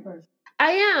were a morning person.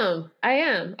 I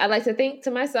am. I like to think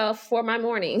to myself for my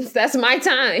mornings. That's my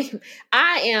time.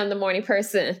 I am the morning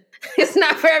person. It's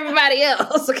not for everybody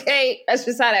else, okay? That's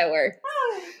just how that works.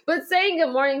 But saying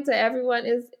good morning to everyone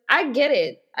I get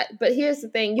it. But here's the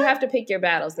thing. You have to pick your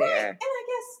battles there. And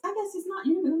I guess it's not,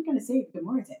 you're not going to say good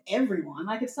morning to everyone.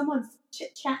 Like if someone's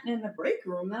chit-chatting in the break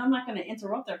room, then I'm not going to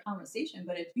interrupt their conversation.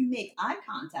 But if you make eye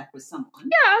contact with someone.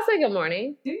 Yeah, I'll say good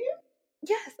morning. Do you?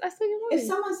 Yes, I say good morning. If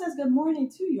someone says good morning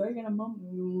to you, are you going to mumble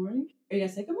good morning? Or are you going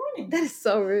to say good morning? That is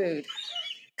so rude.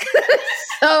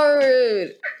 So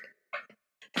rude.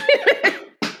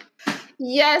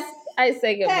 Yes, I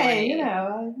say good morning. You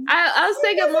know, I'll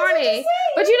say good morning.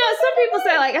 But you know, some people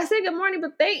say like I say good morning,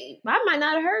 but I might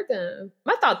not have heard them.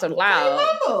 My thoughts are loud.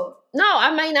 No,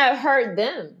 I might not have heard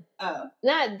them. Oh.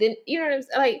 Not then, you know what I'm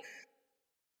saying? Like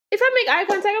if I make eye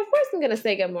contact, of course I'm gonna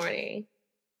say good morning.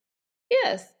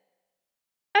 Yes.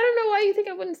 I don't know why you think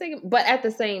I wouldn't say good, but at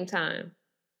the same time,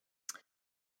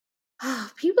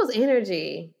 people's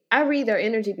energy. I read their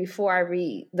energy before I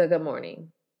read the good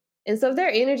morning. And so if their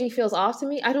energy feels off to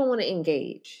me, I don't want to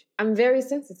engage. I'm very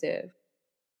sensitive.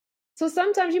 So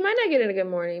sometimes you might not get in a good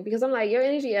morning because I'm like, your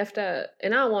energy effed up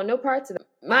and I don't want no parts of it.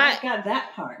 I got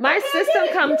that part. My system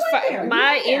comes first.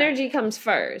 My energy comes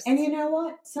first. And you know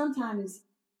what? Sometimes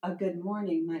a good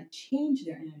morning might change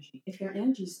their energy if their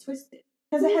energy's twisted.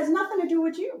 Because it has nothing to do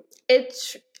with you.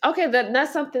 It's okay.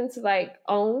 That's something to like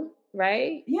own,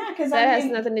 right? Yeah, because that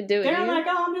has nothing to do with you. They're like,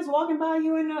 oh, I'm just walking by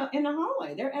you in the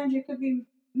hallway. Their energy could be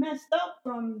messed up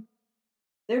from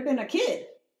there being a kid,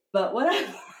 but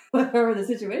whatever the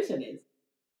situation is,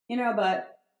 you know.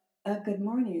 But a good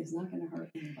morning is not going to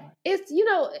hurt anybody. It's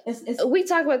it's we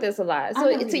talk about this a lot.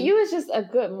 So to you, it's just a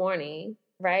good morning,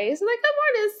 right? It's like good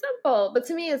morning is simple, but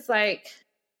to me, it's like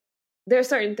there are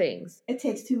certain things. It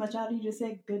takes too much out of you to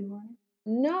say good morning.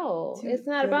 No, it's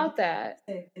not about that.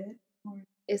 Say good morning.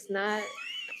 It's not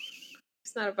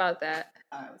about that.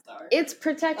 I'm sorry. It's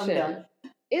protection. I'm done.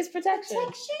 It's protection.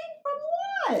 Protection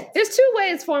from what? There's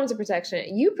two forms of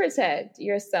protection. You protect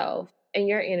yourself and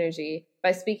your energy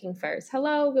by speaking first.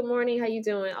 Hello, good morning, how you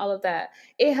doing? All of that.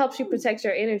 It helps you protect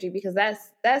your energy because that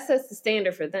sets the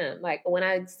standard for them. Like when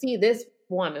I see this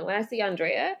woman, when I see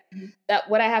Andrea, that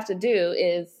what I have to do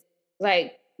is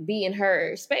like be in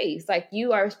her space. Like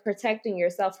you are protecting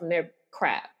yourself from their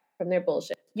crap, from their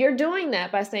bullshit. You're doing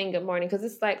that by saying good morning because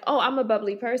it's like, oh, I'm a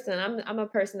bubbly person. I'm a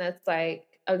person that's like,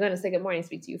 I'm going to say good morning,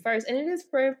 speak to you first. And it is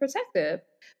very protective.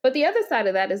 But the other side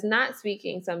of that is not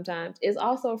speaking sometimes is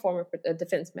also a form of a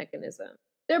defense mechanism.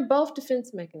 They're both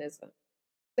defense mechanisms.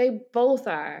 They both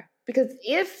are. Because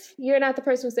if you're not the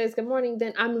person who says good morning,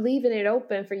 then I'm leaving it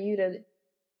open for you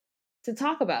to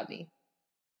talk about me,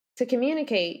 to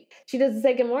communicate. She doesn't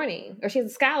say good morning, or she has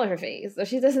a scowl on her face, or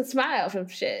she doesn't smile from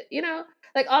shit. You know,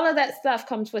 like all of that stuff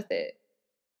comes with it.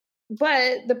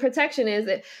 But the protection is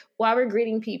that while we're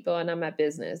greeting people and I'm at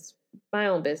business, my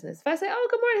own business, if I say, oh,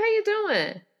 good morning, how you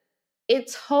doing?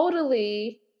 It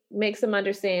totally makes them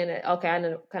understand that, okay, I know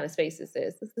what kind of space this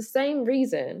is. It's the same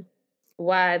reason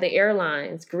why the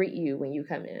airlines greet you when you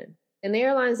come in. And the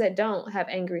airlines that don't have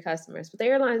angry customers, but the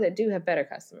airlines that do have better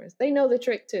customers, they know the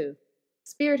trick too.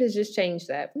 Spirit has just changed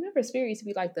that. Remember, Spirit used to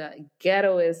be like the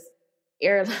ghettoest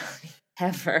airline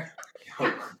ever.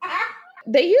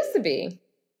 They used to be.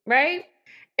 Right?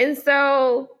 And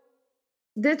so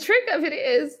the trick of it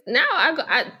is now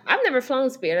I've never flown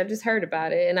Spirit. I've just heard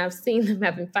about it and I've seen them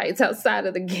having fights outside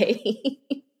of the gate.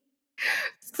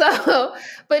 So,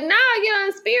 but now I get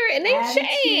on Spirit and they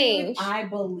change. I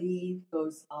believe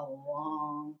goes a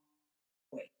long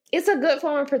way. It's a good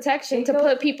form of protection to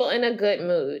put people in a good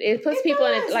mood. It puts people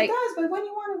in a like. It does, but when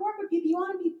you want to work with people,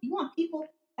 you want people.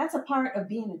 That's a part of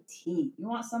being a team. You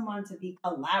want someone to be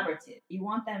collaborative. You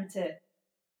want them to,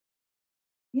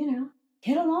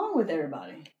 get along with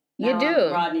everybody. You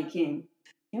do. Rodney King.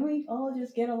 Can we all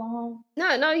just get along?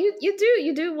 No, you do.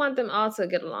 You do want them all to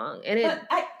get along. And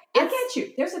I get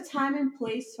you. There's a time and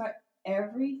place for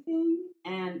everything.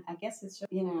 And I guess it's just,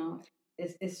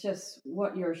 it's just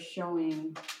what you're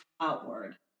showing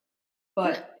outward.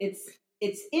 But it's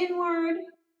inward.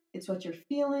 It's what you're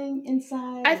feeling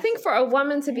inside. I think for a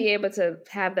woman to be able to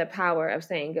have the power of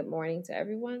saying good morning to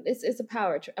everyone, it's a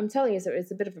power. I'm telling you,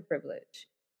 it's a bit of a privilege.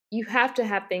 You have to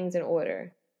have things in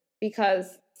order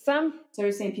because So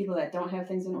you're saying people that don't have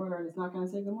things in order are just not going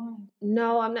to say good morning?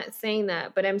 No, I'm not saying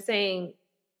that, but I'm saying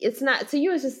it's not. To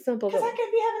you, it's just simple. Because I could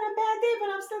be having a bad day, but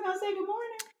I'm still going to say good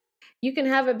morning. You can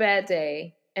have a bad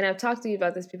day, and I've talked to you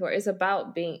about this before. It's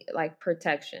about being like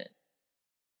protection.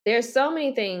 There's so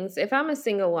many things. If I'm a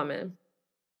single woman,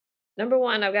 number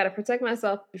one, I've got to protect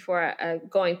myself before I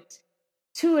going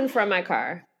to and from my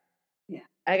car. Yeah.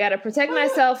 I got to protect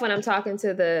myself when I'm talking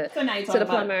to the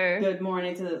plumber. Good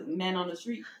morning to the men on the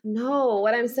street. No,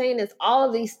 what I'm saying is all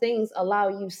of these things allow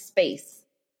you space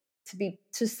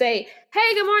to say,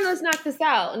 hey, good morning, let's knock this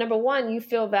out. Number one, you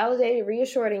feel validated,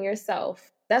 reassured in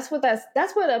yourself. That's what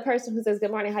a person who says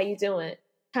good morning, how you doing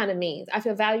kind of means. I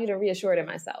feel valued and reassured in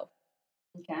myself.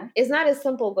 Okay. It's not as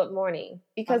simple good morning,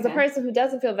 because the person who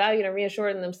doesn't feel valued and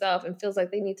reassured in themselves and feels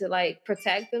like they need to like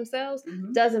protect themselves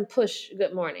doesn't push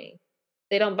good morning.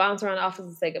 They don't bounce around the office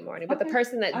and say good morning. But the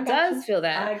person that does feel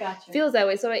that feels that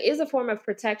way. So it is a form of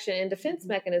protection and defense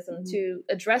mechanism to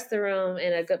address the room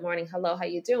in a good morning, hello, how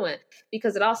you doing?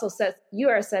 Because it also you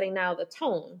are setting now the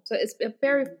tone. So it's a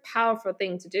very powerful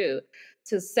thing to do,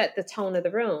 to set the tone of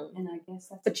the room. And I guess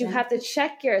but you have to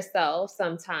check yourself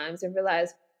sometimes and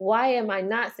realize, why am I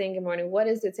not saying good morning? What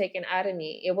is it taking out of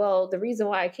me? Well, the reason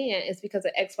why I can't is because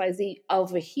of XYZ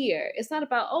over here. It's not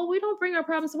about, oh, we don't bring our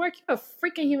problems to work. You're a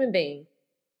freaking human being.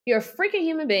 You're a freaking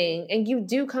human being, and you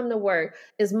do come to work.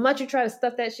 As much you try to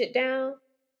stuff that shit down,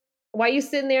 while you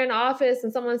sitting there in the office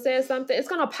and someone says something, it's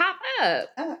going to pop up.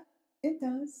 It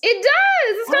does. It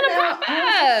does. It's going to pop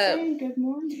up. Saying good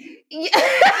morning. Yeah.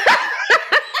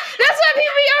 That's why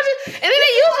people y'all just, and then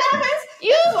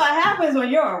This is what happens when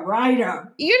you're a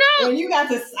writer. You know, when you got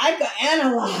to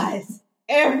psychoanalyze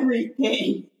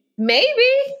everything. Maybe.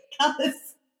 Maybe. I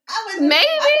just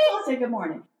want to say good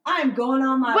morning. I'm going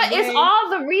on my way. But it's all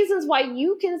the reasons why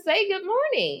you can say good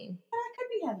morning. But I could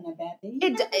be having a bad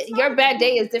day. Your bad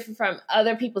day is different from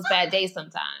other people's bad days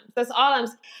sometimes. That's all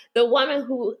the woman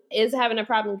who is having a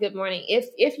problem, good morning.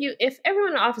 If everyone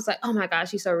in the office is like, oh my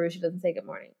gosh, she's so rude, she doesn't say good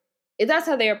morning. If that's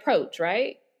how they approach,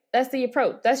 right? That's the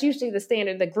approach. That's usually the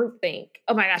standard, the group think.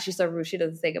 Oh my gosh, she's so rude, she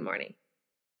doesn't say good morning.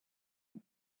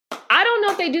 I don't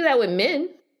know if they do that with men.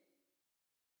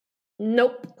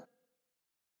 Nope.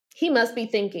 He must be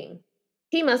thinking.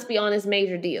 He must be on his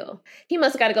major deal. He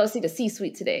must have got to go see the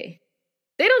C-suite today.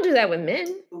 They don't do that with men.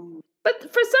 But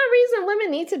for some reason, women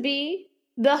need to be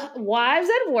the wives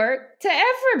at work to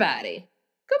everybody.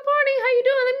 Good morning, how you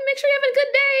doing? Let me make sure you're having a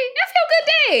good day. That's your good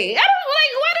day. Why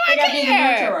do I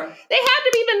care? They have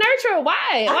to be the nurturer.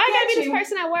 Why? Why gotta be this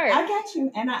person at work? I got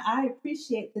you. And I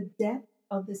appreciate the depth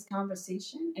of this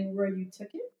conversation and where you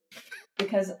took it,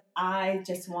 because I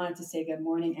just wanted to say good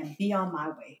morning and be on my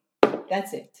way.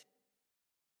 That's it.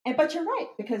 But you're right,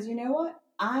 because you know what?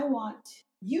 I want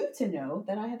you to know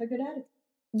that I have a good attitude.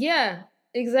 Yeah,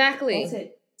 exactly. That's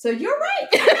it. So you're right.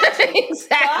 Exactly.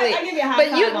 So I give you a high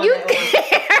five on that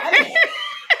one.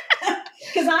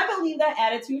 Because I believe that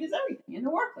attitude is everything in the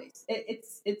workplace.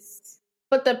 It's.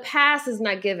 But the pass is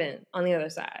not given on the other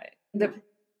side.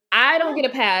 I don't get a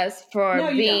pass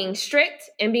for being strict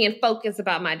and being focused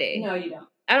about my day. No, you don't.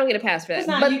 I don't get a pass for that.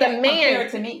 But the man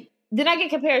compared to me. Then I get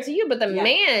compared to you, but the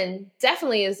man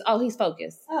definitely is. Oh, he's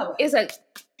focused. Oh, it's like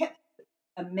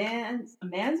a man's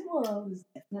world is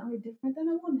definitely different than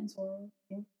a woman's world.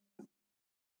 Yeah.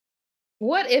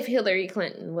 What if Hillary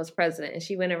Clinton was president and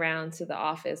she went around to the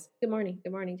office? Good morning,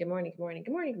 good morning, good morning, good morning,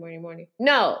 good morning, good morning, good morning.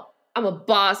 No, I'm a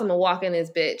boss. I'm gonna walk in this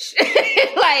bitch.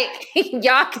 Like,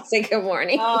 y'all can say good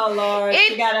morning. Oh Lord,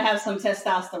 you gotta have some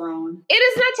testosterone. It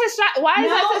is not testosterone. Why is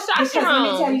that testosterone? Because let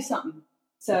me tell you something.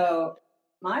 So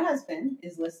my husband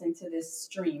is listening to this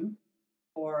stream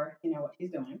for what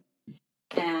he's doing,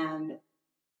 and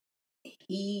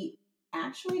he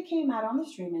actually came out on the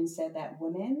stream and said that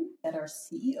women that are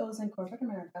CEOs in corporate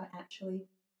America actually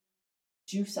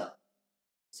juice up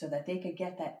so that they could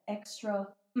get that extra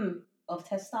of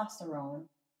testosterone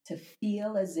to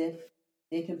feel as if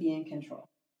they could be in control.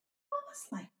 I was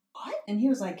like, what? And he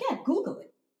was like, yeah, Google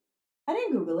it. I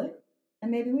didn't Google it. And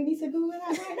maybe we need to Google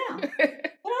that right now. But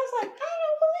I was like, I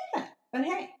don't believe that. But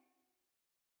hey.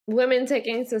 Women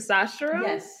taking testosterone?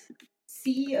 Yes.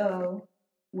 CEO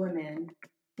women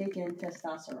taking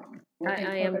testosterone.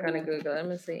 I am going to Google it. Let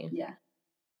me see. Yeah.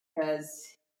 Because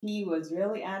he was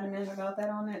really adamant about that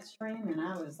on that stream. And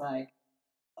I was like,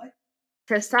 what?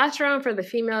 Testosterone for the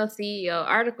female CEO.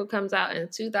 Article comes out in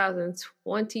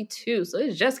 2022. So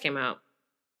it just came out.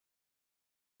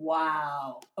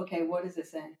 Wow. Okay, what does it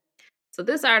say? So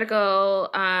this article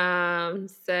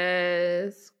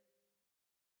says,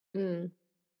 I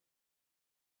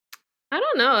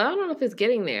don't know. I don't know if it's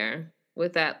getting there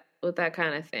with that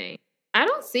kind of thing. I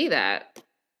don't see that.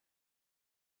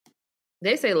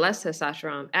 They say less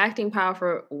testosterone. Acting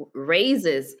powerful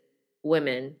raises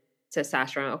women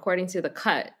testosterone, according to The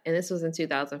Cut, and this was in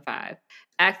 2005.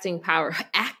 Acting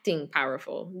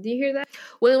powerful. Do you hear that?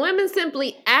 When women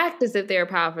simply act as if they are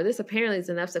powerful, this apparently is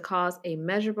enough to cause a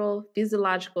measurable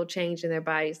physiological change in their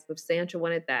bodies, substantial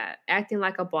one at that. Acting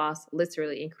like a boss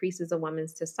literally increases a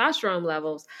woman's testosterone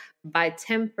levels by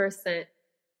 10%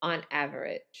 on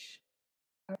average.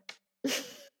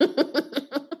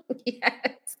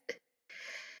 Yes.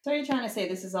 So you're trying to say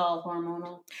this is all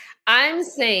hormonal? I'm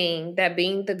saying that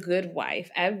being the good wife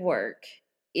at work,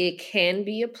 it can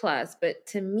be a plus, but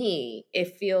to me,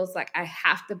 it feels like I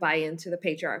have to buy into the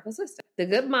patriarchal system. The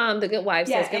good mom, the good wife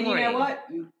says good morning. You know what?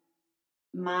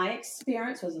 My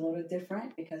experience was a little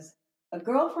different because a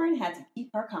girlfriend had to keep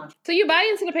her contract. So you buy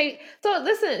into the So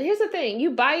listen, here's the thing.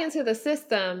 You buy into the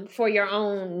system for your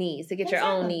own needs, to get your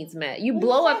own needs met. You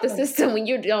blow up the system when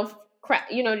you don't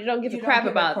you don't give a crap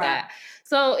about that.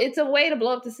 So it's a way to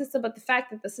blow up the system, but the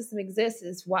fact that the system exists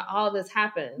is why all this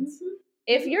happens. Mm-hmm.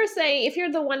 If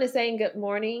you're the one that's saying good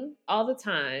morning all the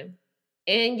time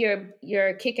and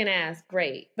you're kicking ass,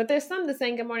 great. But there's some that's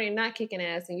saying good morning and not kicking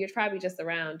ass, and you're probably just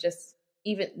around just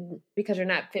even because you're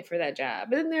not fit for that job.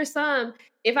 But then there's some,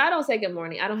 if I don't say good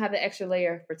morning, I don't have the extra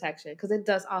layer of protection, because it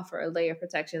does offer a layer of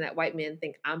protection that white men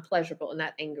think I'm pleasurable and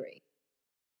not angry.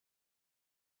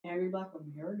 Angry black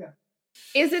woman, here we go.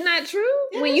 Is it not true?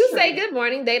 When you say good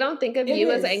morning, they don't think of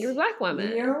you as an angry black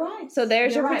woman. You're right. So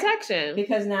there's your protection.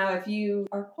 Because now if you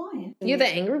are quiet, you're the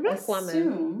angry black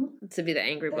woman. To be the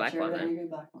angry black woman. The angry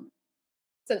black woman.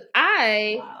 So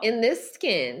in this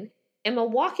skin, am a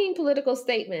walking political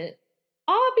statement,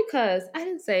 all because I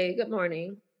didn't say good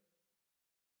morning.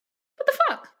 What the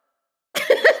fuck?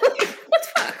 What the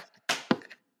fuck?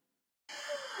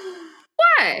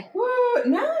 Why? Whoa,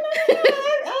 no.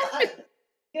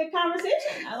 Good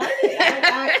conversation. I like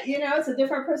it. It's a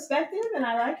different perspective, and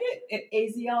I like it.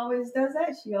 AZ always does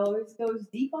that. She always goes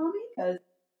deep on me because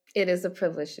it is a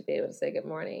privilege to be able to say good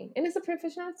morning, and it's a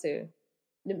privilege not to,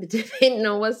 depending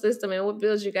on what system and what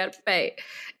bills you got to pay.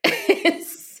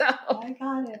 So I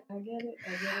got it. I get it.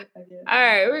 All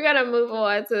right, we're gonna move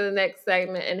on to the next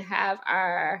segment and have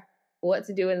our what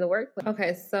to do in the workplace.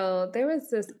 Okay, so there was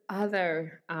this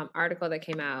other article that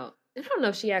came out. I don't know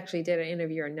if she actually did an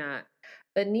interview or not.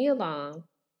 But Nia Long,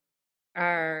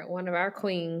 one of our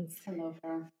queens. I love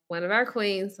her. One of our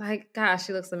queens. Like, gosh,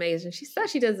 she looks amazing. She says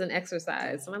she doesn't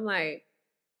exercise. And I'm like,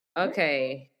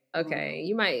 okay.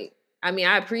 You might. I mean,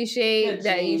 I appreciate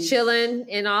that you're chilling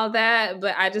and all that,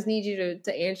 but I just need you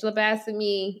to Angela Bassett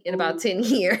me in about 10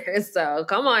 years. So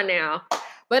come on now.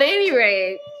 But at any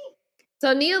rate,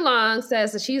 so Nia Long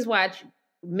says that she's watched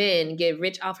men get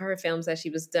rich off of her films that she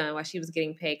was done while she was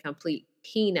getting paid complete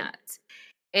peanuts.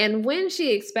 And when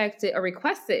she expected or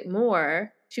requested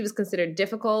more, she was considered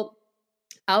difficult,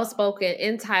 outspoken,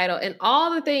 entitled, and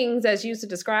all the things that's used to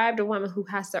describe the woman who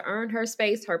has to earn her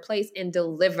space, her place, and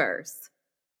delivers.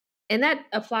 And that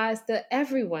applies to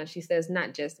everyone, she says,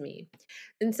 not just me.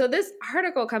 And so this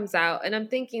article comes out, and I'm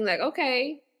thinking like,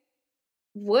 okay,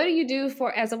 what do you do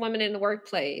as a woman in the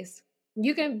workplace?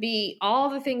 You can be all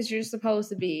the things you're supposed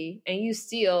to be, and you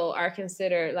still are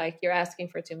considered like you're asking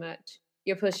for too much.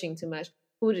 You're pushing too much.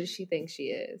 Who does she think she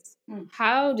is?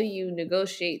 How do you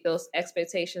negotiate those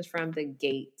expectations from the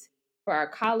gate for our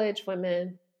college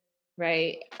women,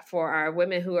 right? For our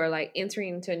women who are like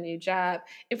entering into a new job,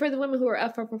 and for the women who are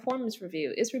up for performance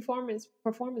review. It's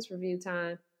performance review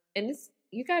time, and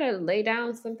you got to lay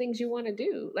down some things you want to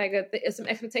do, like some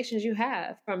expectations you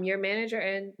have from your manager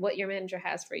and what your manager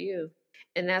has for you,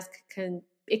 and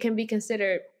it can be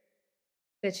considered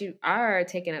that you are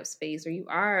taking up space or you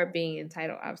are being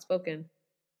entitled, outspoken.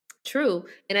 True.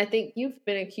 And I think you've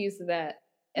been accused of that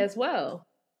as well.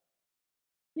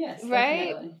 Yes. Right?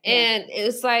 Yeah. And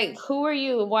it's like, who are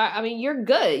you? Why? I mean, you're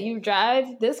good. You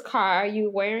drive this car. You're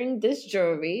wearing this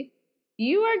jewelry.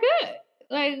 You are good.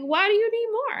 Like, why do you need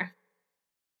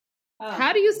more?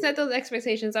 How do you set those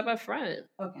expectations up front?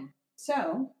 Okay.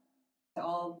 So,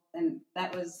 and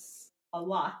that was a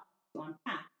lot to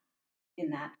unpack in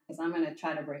that, because I'm going to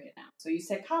try to break it down. So you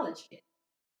said college kid.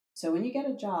 So when you get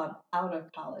a job out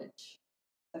of college,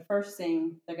 the first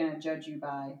thing they're going to judge you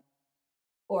by,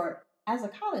 or as a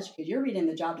college kid, you're reading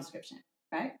the job description,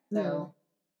 right? So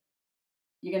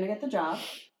you're going to get the job.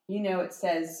 It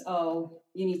says,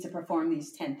 you need to perform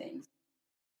these 10 things.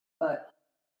 But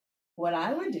what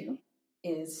I would do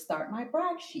is start my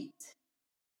brag sheet.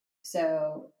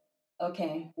 So,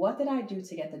 okay, what did I do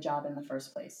to get the job in the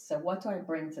first place? So what do I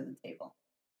bring to the table?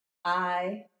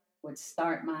 I would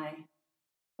start my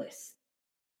list.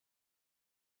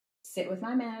 Sit with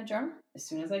my manager as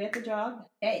soon as I get the job.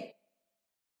 Hey,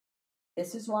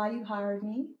 This is why you hired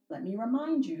me. Let me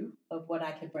remind you of what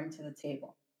I could bring to the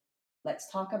table.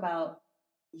 Let's talk about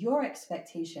your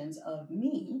expectations of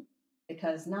me,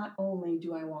 because not only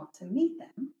do I want to meet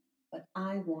them, but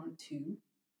I want to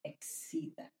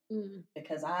exceed them,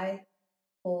 because I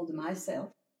hold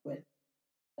myself with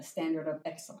a standard of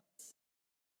excellence.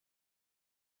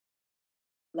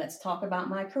 Let's talk about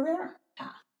my career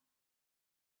path.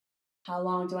 How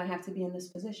long do I have to be in this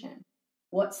position?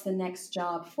 What's the next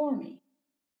job for me?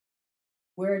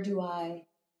 Where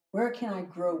can I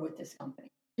grow with this company?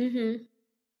 Mm-hmm.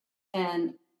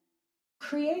 And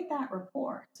create that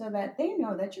rapport so that they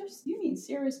know that you mean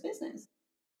serious business.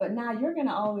 But now you're going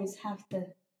to always have to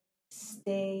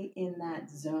stay in that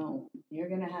zone. You're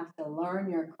going to have to learn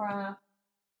your craft,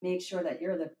 make sure that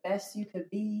you're the best you could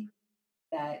be,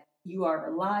 that you are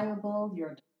reliable,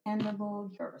 you're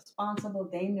dependable, you're responsible.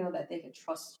 They know that they can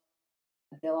trust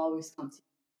you, that they'll always come to you.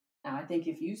 Now, I think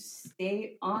if you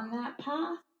stay on that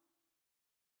path,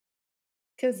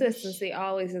 consistency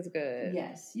always is good.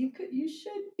 Yes, you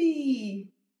should be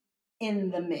in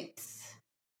the mix.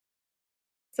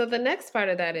 So the next part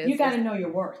of that is you got to know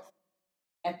your worth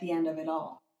at the end of it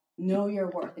all. Know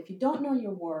your worth. If you don't know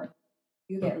your worth,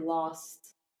 you get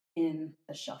lost in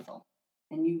the shuffle,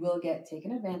 and you will get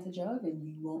taken advantage of, and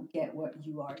you won't get what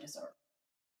you are deserved.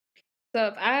 So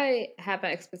if I have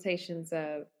expectations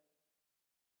of,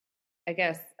 I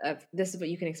guess, of this is what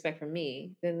you can expect from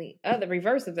me, then the other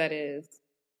reverse of that is,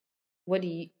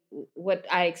 what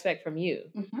I expect from you.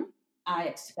 Mm-hmm. I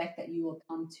expect that you will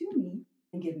come to me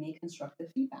and give me constructive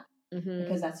feedback,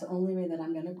 because that's the only way that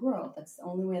I'm going to grow. That's the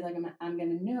only way that I'm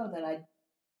going to know that I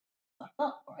fucked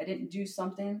up or I didn't do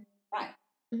something right.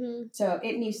 Mm-hmm. So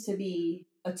it needs to be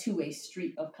a two-way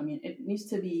street of community. It needs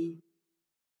to be,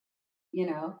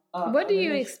 what do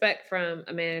you expect from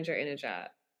a manager in a job?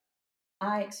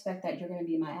 I expect that you're going to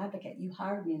be my advocate. You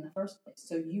hired me in the first place.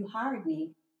 So you hired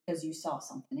me because you saw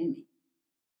something in me.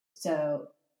 So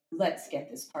let's get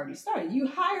this party started. You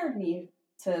hired me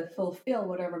to fulfill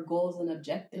whatever goals and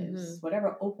objectives,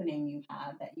 whatever opening you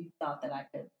had that you thought that I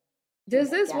could.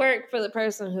 Does this work for the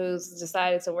person who's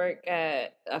decided to work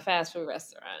at a fast food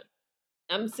restaurant?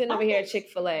 I'm sitting over here at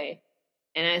Chick-fil-A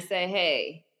and I say,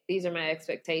 hey, these are my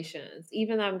expectations.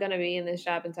 Even though I'm going to be in this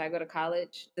job until I go to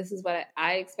college, this is what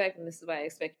I expect, and this is what I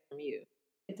expect from you.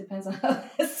 It depends on how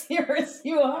serious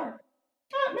you are.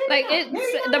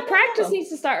 The practice needs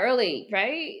to start early,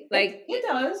 right? Like it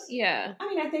does. Yeah. I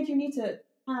mean, I think you need to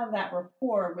have that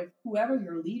rapport with whoever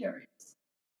your leader is.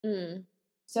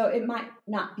 So it might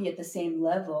not be at the same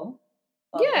level.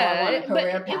 But it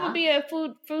would be a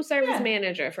food service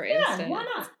manager, for instance. Yeah, why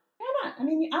not? I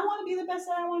mean, I want to be the best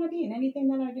that I want to be in anything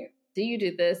that I do. Do you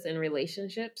do this in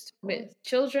relationships with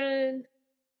children?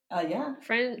 Yeah.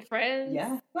 Friends?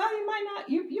 Yeah. Well, you might not.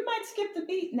 You might skip the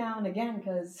beat now and again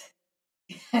because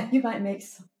you might make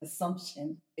some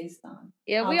assumption based on.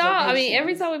 Yeah, we all. I mean,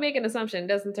 every time we make an assumption, it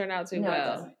doesn't turn out too well.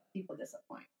 It doesn't. People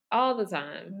disappoint all the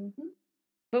time. Mm-hmm.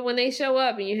 But when they show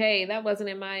up and hey, that wasn't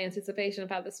in my anticipation of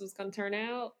how this was going to turn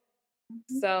out.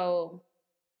 Mm-hmm. So,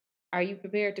 are you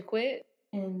prepared to quit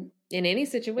in any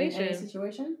situation? In any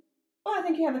situation? Well, I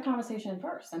think you have the conversation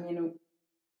first. I mean,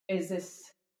 is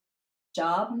this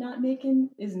job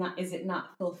is it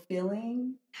not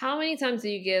fulfilling? How many times do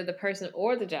you give the person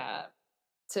or the job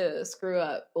to screw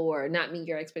up or not meet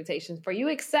your expectations for you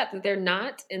accept that they're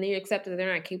not, and then you accept that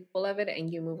they're not capable of it,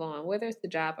 and you move on, whether it's the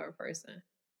job or a person?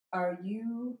 Are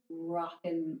you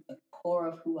rocking the core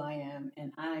of who I am,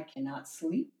 and I cannot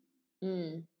sleep,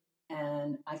 and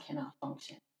I cannot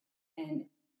function, and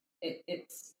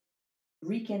it's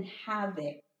wreaking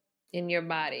havoc in your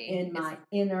body, in my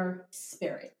inner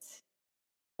spirit.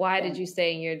 Why did you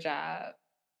stay in your job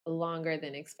longer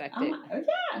than expected? Yeah, because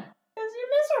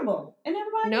you're miserable, and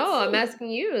everybody. No, I'm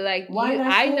asking you. Like,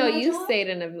 I know you stayed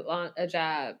in a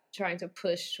job trying to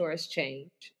push towards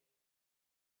change.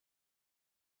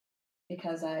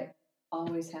 Because I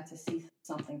always have to see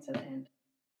something to the end.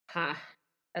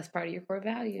 That's part of your core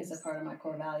values. It's a part of my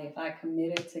core value. If I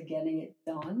committed to getting it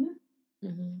done,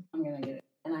 I'm going to get it.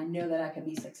 And I know that I can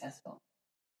be successful.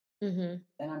 Then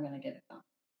I'm going to get it done.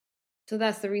 So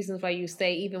that's the reasons why you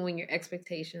stay even when your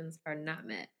expectations are not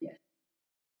met. Yes.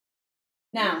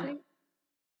 Now,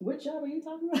 what job are you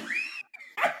talking about?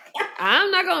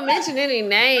 I'm not going to mention any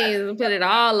names and put it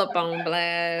all up on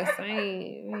blast. We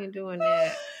ain't doing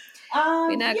that.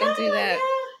 We're not going to do that.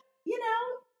 Yeah.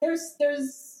 There's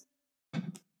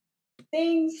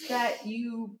things that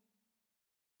you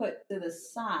put to the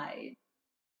side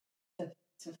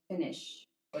to finish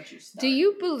what you started. Do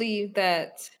you believe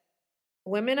that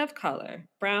women of color,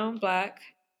 brown, black,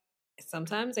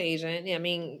 sometimes Asian, I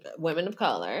mean, women of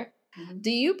color, Mm-hmm.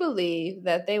 do you believe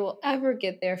that they will ever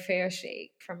get their fair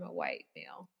shake from a white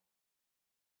male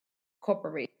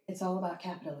corporation? It's all about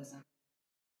capitalism.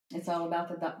 It's all about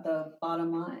the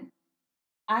bottom line.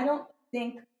 I don't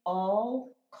think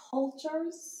all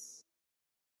cultures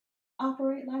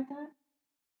operate like that.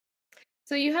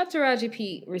 So you have Taraji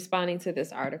P responding to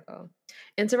this article.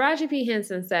 And Taraji P.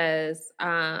 Henson says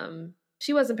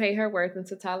she wasn't paid her worth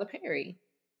until Tyler Perry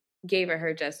gave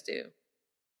her just due.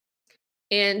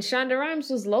 And Shonda Rhimes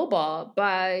was lowballed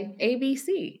by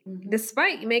ABC,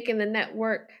 despite making the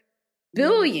network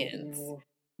billions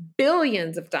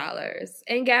of dollars.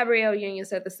 And Gabrielle Union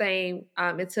said the same.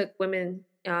 It took women,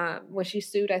 when she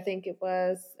sued, I think it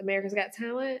was America's Got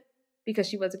Talent, because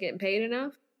she wasn't getting paid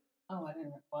enough. Oh, I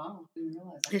didn't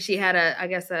realize that. And she had I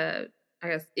guess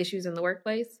issues in the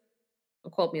workplace.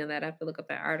 Don't quote me on that. I have to look up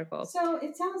that article. So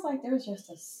it sounds like there's just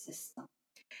a system.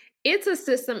 It's a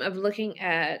system of looking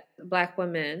at Black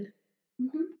women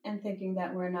and thinking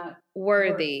that we're not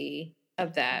worthy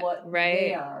of that, what right?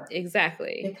 They are.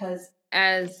 Exactly. Because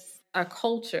as a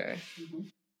culture,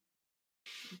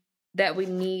 that we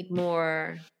need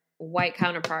more white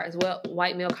counterparts,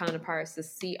 white male counterparts, to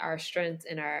see our strengths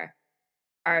and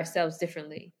ourselves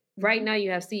differently. Right now,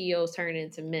 you have CEOs turning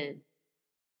into men,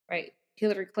 right?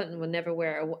 Hillary Clinton would never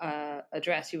wear a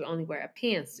dress. She would only wear a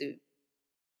pantsuit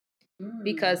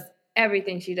because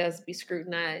everything she does be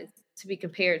scrutinized to be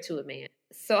compared to a man.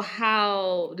 So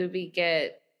how do we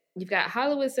get? You've got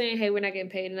Hollywood saying, "Hey, we're not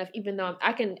getting paid enough," even though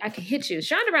I can hit you.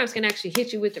 Shonda Rhimes can actually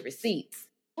hit you with the receipts.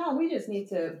 No, we just need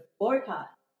to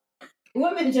boycott.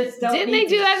 Women just don't. Didn't they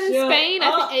do that in Spain?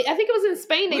 I think it was in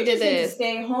Spain they did this. Need to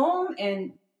stay home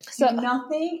and do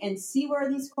nothing and see where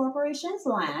these corporations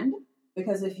land.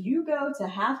 Because if you go to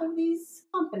half of these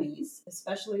companies,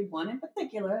 especially one in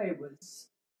particular, it was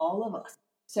all of us.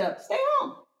 So stay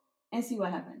home and see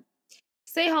what happens.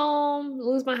 Stay home,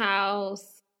 lose my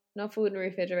house, no food in the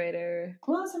refrigerator.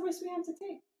 Well, it's a risk we have to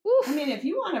take. Oof. I mean, if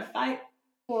you want to fight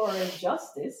for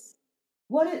justice,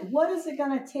 what is it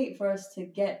going to take for us to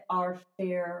get our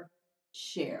fair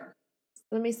share?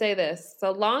 Let me say this.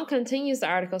 So Long continues the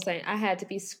article saying, I had to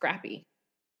be scrappy.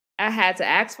 I had to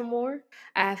ask for more.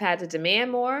 I have had to demand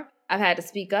more. I've had to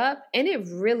speak up. And it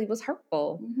really was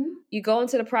hurtful. You go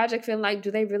into the project feeling like,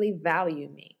 do they really value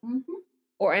me?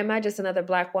 Or am I just another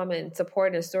Black woman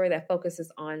supporting a story that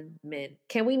focuses on men?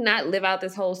 Can we not live out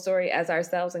this whole story as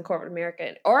ourselves in corporate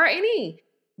America? Or any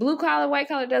blue collar, white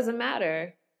collar, doesn't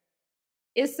matter.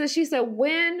 She said,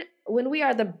 when we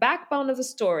are the backbone of the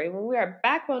story, when we are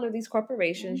backbone of these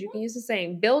corporations, you can use the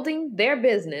saying, building their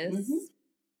business,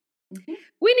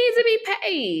 we need to be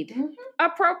paid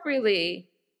appropriately.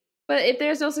 But if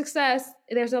there's no success,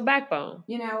 there's no backbone.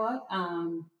 You know what?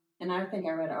 And I think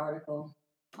I read an article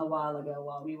a while ago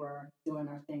while we were doing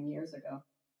our thing years ago.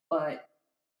 But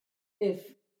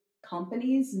if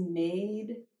companies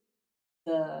made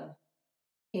the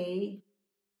pay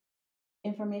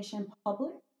information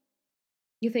public,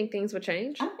 you think things would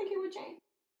change? I think it would change.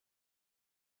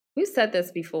 We've said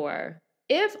this before.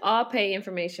 If all pay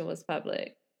information was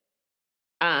public,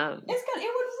 it would wreak havoc.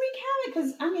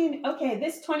 Because I mean, okay,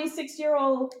 this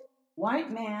 26-year-old white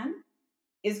man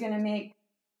is going to make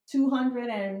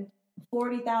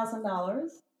 $240,000.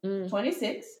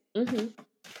 26.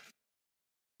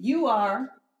 You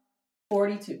are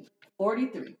 42,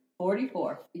 43,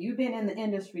 44. You've been in the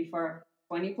industry for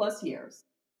 20 plus years,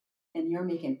 and you're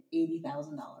making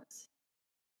 $80,000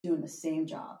 doing the same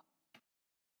job.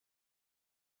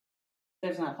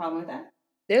 There's not a problem with that.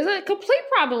 There's a complete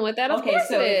problem with that. Of course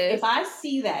so it is. If I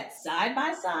see that side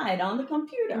by side on the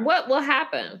computer, what will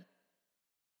happen?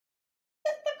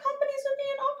 The companies would be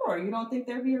in uproar. You don't think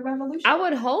there'd be a revolution? I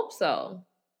would hope so.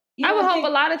 I would hope a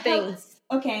lot of things.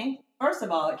 Okay, first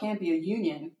of all, it can't be a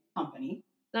union company.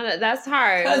 No, that's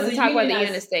hard. Let's talk about the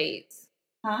United States.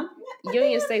 Huh?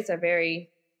 Union states are very,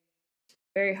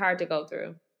 very hard to go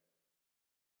through.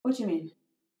 What you mean?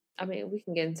 I mean, we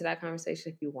can get into that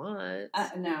conversation if you want.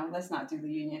 No, let's not do the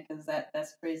union because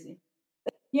that's crazy.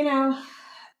 You know,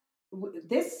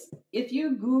 if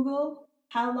you Google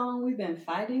how long we've been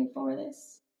fighting for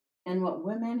this and what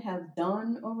women have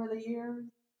done over the years,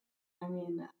 I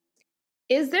mean...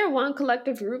 Is there one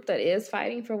collective group that is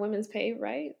fighting for women's pay,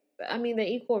 right? I mean, the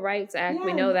Equal Rights Act,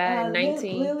 we know that in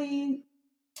 19... Lily,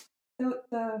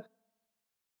 the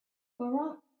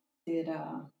Barack did...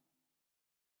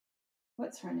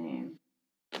 what's her name?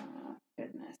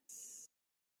 Goodness.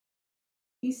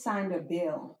 He signed a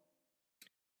bill.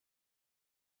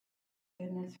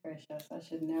 Goodness gracious, I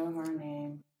should know her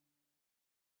name.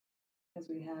 Because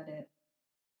we had it.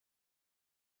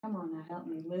 Come on now, help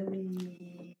me,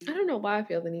 Lily. I don't know why I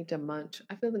feel the need to munch.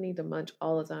 I feel the need to munch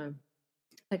all the time.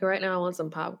 Like right now, I want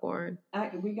some popcorn.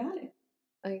 We got it.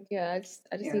 Like yeah, I just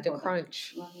need to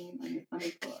crunch. Let me pull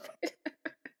it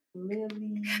up.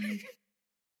 Lily.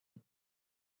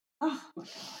 Oh my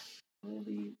gosh,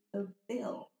 Lily the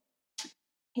Bill.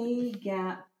 Pay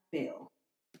Gap Bill.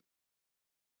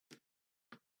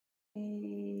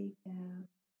 Pay Gap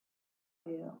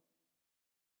Bill.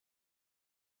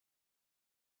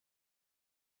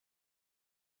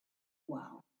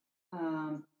 Wow.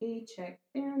 Paycheck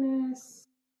fairness.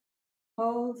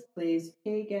 Hold, please.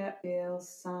 Pay Gap Bill.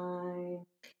 Sign.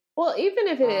 Well, even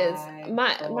if it is,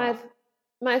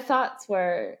 my thoughts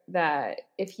were that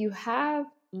if you have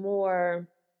more.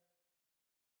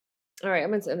 All right,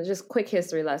 I'm gonna just quick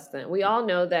history lesson. We all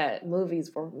know that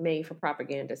movies were made for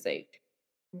propaganda's sake,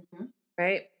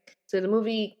 right? So the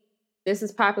movie, this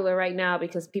is popular right now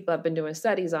because people have been doing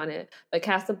studies on it. But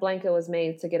Casablanca was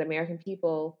made to get American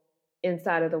people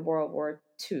inside of World War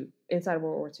II.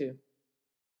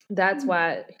 That's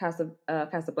why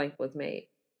Casablanca was made.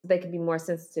 They can be more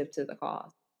sensitive to the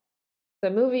cause. The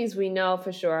movies we know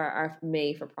for sure are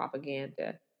made for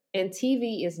propaganda. And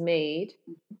TV is made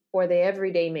for the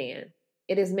everyday man.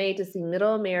 It is made to see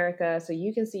middle America so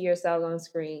you can see yourself on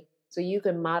screen, so you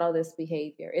can model this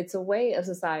behavior. It's a way of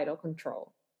societal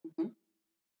control.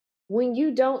 When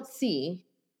you don't see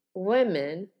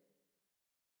women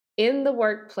in the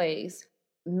workplace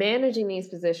managing these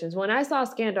positions, when I saw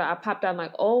Scandal, I popped out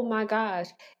like, oh my gosh,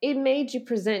 it made you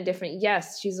present different.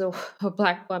 Yes, she's a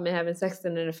Black woman having sex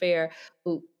in an affair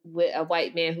with a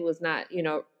white man who was not,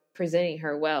 presenting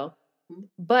her well.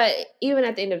 But even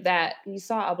at the end of that, you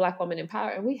saw a Black woman in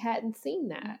power, and we hadn't seen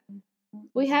that.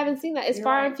 We haven't seen that. It's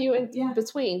far and few in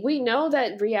between. We know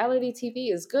that reality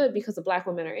TV is good because the Black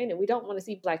women are in it. We don't want to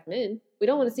see Black men. We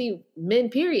don't want to see men,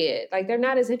 period. Like, they're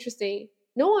not as interesting.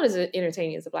 No one is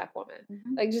entertaining as a Black woman.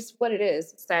 Like, just what it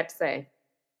is. It's sad to say.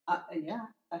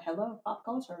 Hello, pop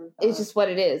culture. It's just what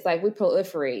it is. Like, we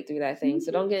proliferate through that thing.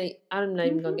 So I'm not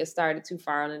even going to get started too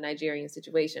far on the Nigerian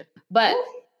situation. But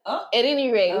at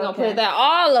any rate, we're going to put that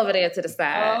all over there to the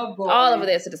side. All over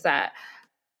there to the side.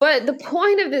 But the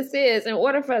point of this is, in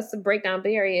order for us to break down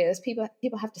barriers, people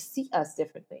have to see us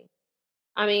differently.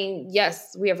 I mean,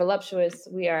 yes, we are voluptuous.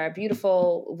 We are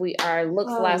beautiful. Our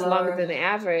looks last longer than the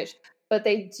average. But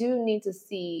they do need to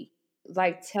see,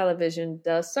 like television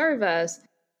does serve us,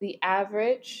 the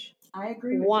average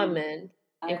woman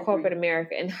in corporate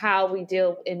America and how we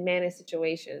deal in managed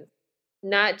situations,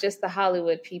 not just the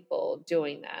Hollywood people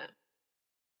doing that.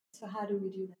 So how do we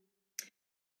do that?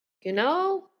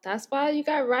 That's why you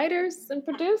got writers and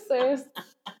producers.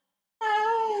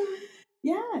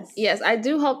 Yes. Yes, I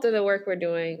do hope that the work we're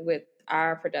doing with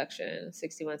our production,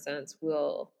 61 Cents,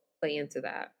 will play into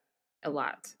that a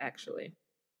lot, actually,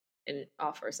 and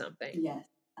offer something. Yes,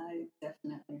 I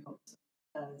definitely hope so.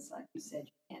 Because, like you said,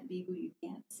 you can't be who you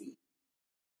can't see.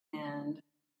 And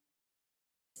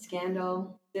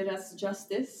Scandal did us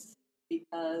justice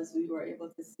because we were able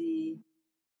to see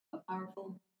a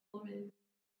powerful woman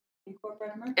in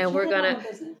corporate America. And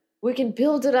we can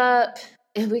build it up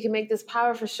and we can make this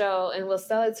powerful show and we'll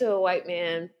sell it to a white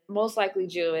man, most likely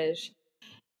Jewish.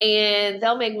 And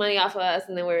they'll make money off of us,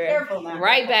 and then we're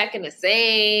right back in the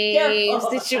same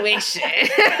situation.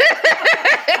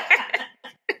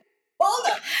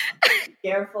 Hold up.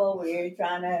 Careful, we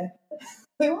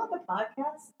want the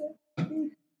podcast to...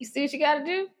 You see what you gotta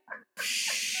do?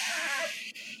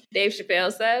 Dave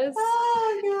Chappelle says.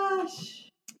 Oh, gosh.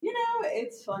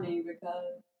 It's funny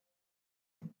because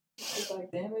it's like,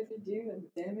 damn if you do and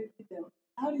damn if you don't.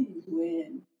 How do you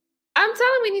win? I'm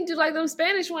telling we need to do like them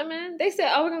Spanish women. They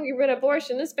said, we're going to get rid of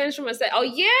abortion. The Spanish women said, oh,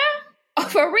 yeah? Oh,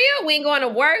 for real? We ain't going to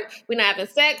work. We're not having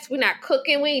sex. We're not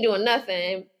cooking. We ain't doing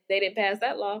nothing. They didn't pass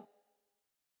that law.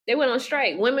 They went on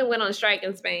strike. Women went on strike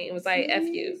in Spain. It was like, F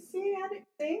you. See, I didn't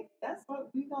think that's what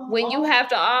we going when you have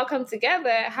to all come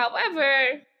together.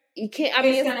 However, you can't.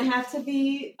 It's going to have to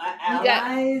be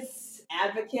allies.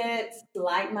 Advocates,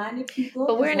 like-minded people.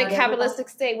 But we're in a capitalistic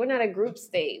state. We're not a group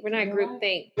state. We're not a group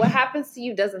thing. What happens to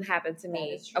you doesn't happen to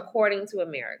me, according to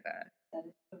America.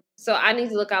 So I need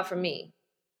to look out for me.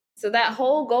 So that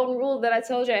whole golden rule that I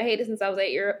told you I hated since I was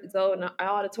 8 years old in an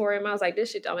auditorium, I was like, this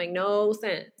shit don't make no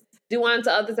sense. Do unto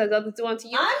others as others do unto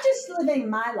you. I'm just living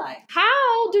my life.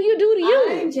 How do you do to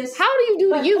you? How do you do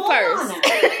to you first?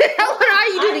 What are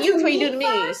you do to you before you do to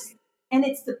me? And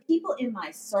it's the people in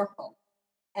my circle.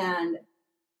 And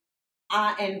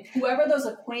whoever those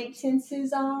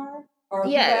acquaintances are, or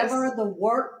whoever the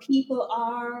work people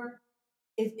are,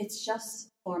 it's just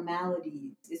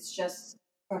formalities. It's just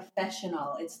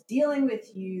professional. It's dealing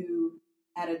with you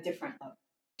at a different level.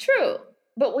 True.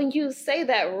 But when you say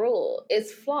that rule,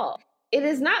 it's flawed. It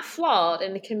is not flawed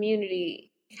in the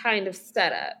community kind of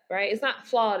setup, right? It's not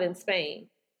flawed in Spain.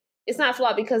 It's not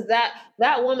flawed because that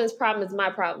woman's problem is my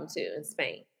problem too in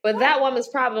Spain. But that woman's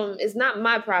problem is not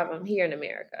my problem here in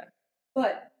America.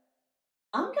 But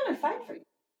I'm gonna fight for you.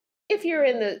 If you're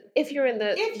in the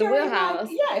wheelhouse.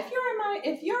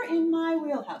 If you're in my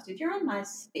wheelhouse, if you're in my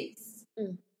space,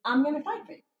 I'm gonna fight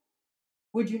for you.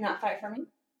 Would you not fight for me?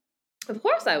 Of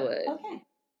course I would. Okay.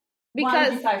 Because why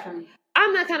would you fight for me?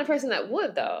 I'm that kind of person that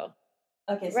would, though.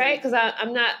 Okay. Right? Because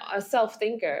I'm not a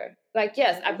self-thinker. Like,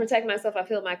 yes, I protect myself. I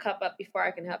fill my cup up before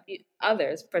I can help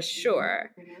others, for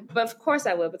sure. Mm-hmm. But of course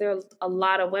I would. But there are a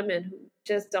lot of women who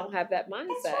just don't have that mindset.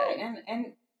 That's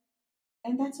right.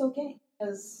 And that's okay.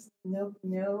 Because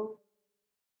no.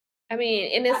 I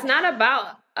mean, and it's not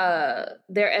about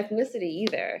their ethnicity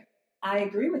either. I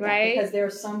agree with that. Because there are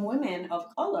some women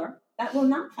of color that will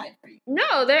not fight for you.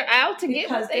 No, they're out to get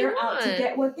what they want. Because they're out to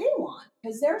get what they want.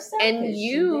 Because they're selfish. And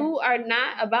you are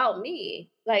not about me.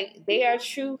 Like, they are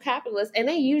true capitalists, and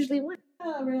they usually win.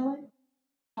 Oh, really?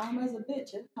 Karma's a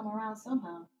bitch. It'll come around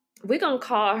somehow. We're going to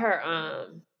call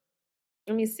her,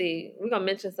 let me see. We're going to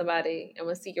mention somebody, and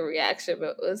we'll see your reaction,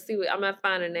 but let's see. I'm going to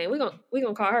find her name. We're going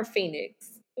to call her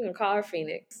Phoenix. We're going to call her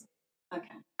Phoenix.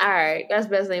 Okay. All right. That's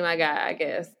the best name I got, I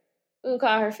guess. We'll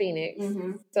call her Phoenix.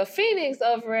 Mm-hmm. So Phoenix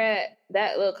over at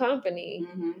that little company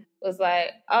was like,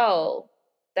 oh,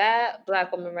 that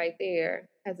Black woman right there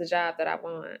has a job that I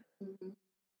want. Mm-hmm.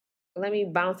 Let me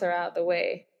bounce her out the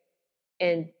way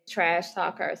and trash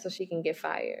talk her so she can get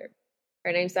fired.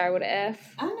 Her name started with an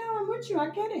F. I know, I'm with you.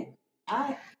 I get it.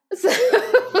 I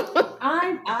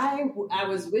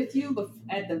was with you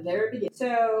at the very beginning.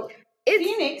 So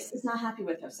Phoenix is not happy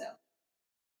with herself.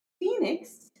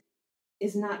 Phoenix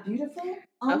is not beautiful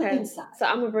on the inside. So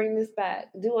I'm going to bring this back.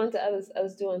 Do unto others,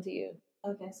 others do unto you.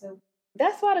 Okay, so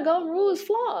that's why the golden rule is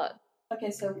flawed. Okay,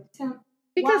 so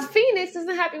because Phoenix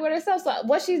isn't happy with herself, so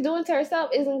what she's doing to herself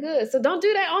isn't good. So don't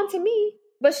do that onto me.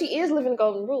 But she is living the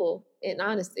golden rule in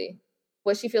honesty.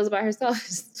 What she feels about herself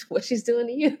is what she's doing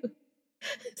to you.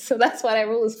 So that's why that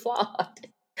rule is flawed.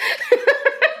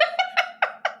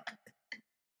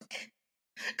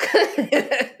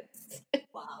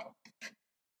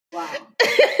 Wow.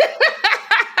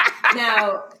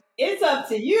 Now, it's up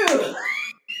to you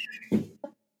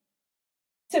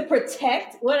to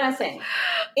protect what I'm saying.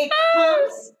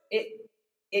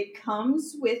 It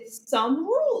comes with some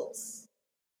rules.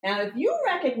 Now, if you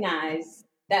recognize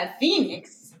that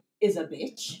Phoenix is a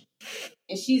bitch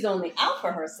and she's only out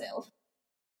for herself,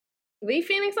 leave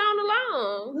Phoenix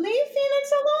alone. Leave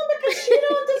Phoenix alone because she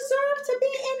don't deserve to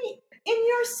be in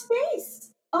your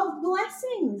space of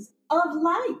blessings, of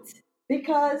light.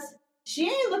 Because she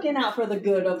ain't looking out for the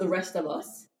good of the rest of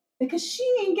us. Because she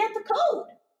ain't get the code.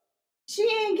 She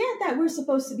ain't get that we're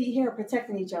supposed to be here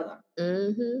protecting each other.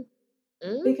 Mm-hmm.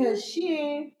 Mm-hmm. Because she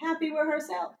ain't happy with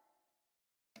herself.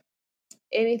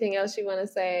 Anything else you want to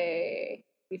say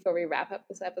before we wrap up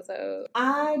this episode?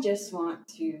 I just want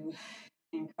to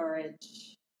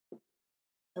encourage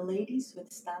the ladies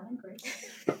with style and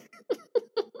grace.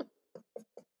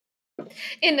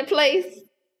 In the place.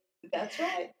 That's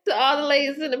right. To all the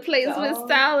ladies in the place with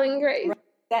style and grace.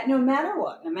 That no matter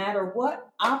what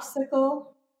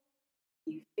obstacle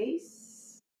you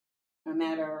face, no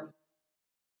matter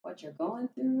what you're going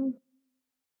through,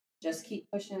 just keep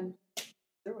pushing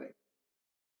through it.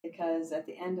 Because at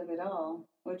the end of it all,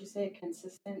 what'd you say?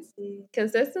 Consistency?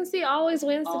 Consistency always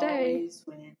wins the day. Always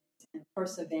wins. And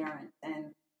perseverance.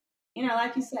 And,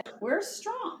 like you said, we're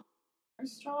strong. We're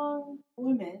strong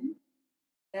women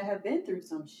that have been through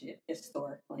some shit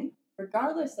historically,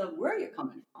 regardless of where you're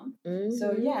coming from. Mm-hmm.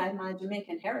 So, yeah, my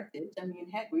Jamaican heritage, I mean,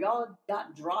 heck, we all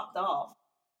got dropped off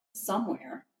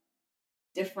somewhere.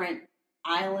 Different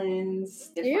islands,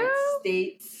 different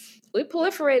states. We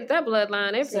proliferated that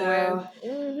bloodline everywhere. So, we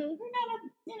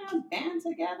gotta, band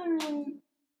together and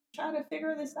try to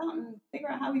figure this out and figure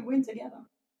out how we win together.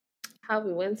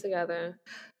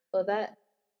 Well, that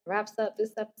wraps up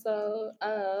this episode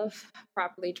of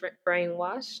Properly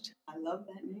Brainwashed. I love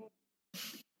that name.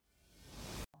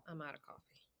 I'm out of coffee.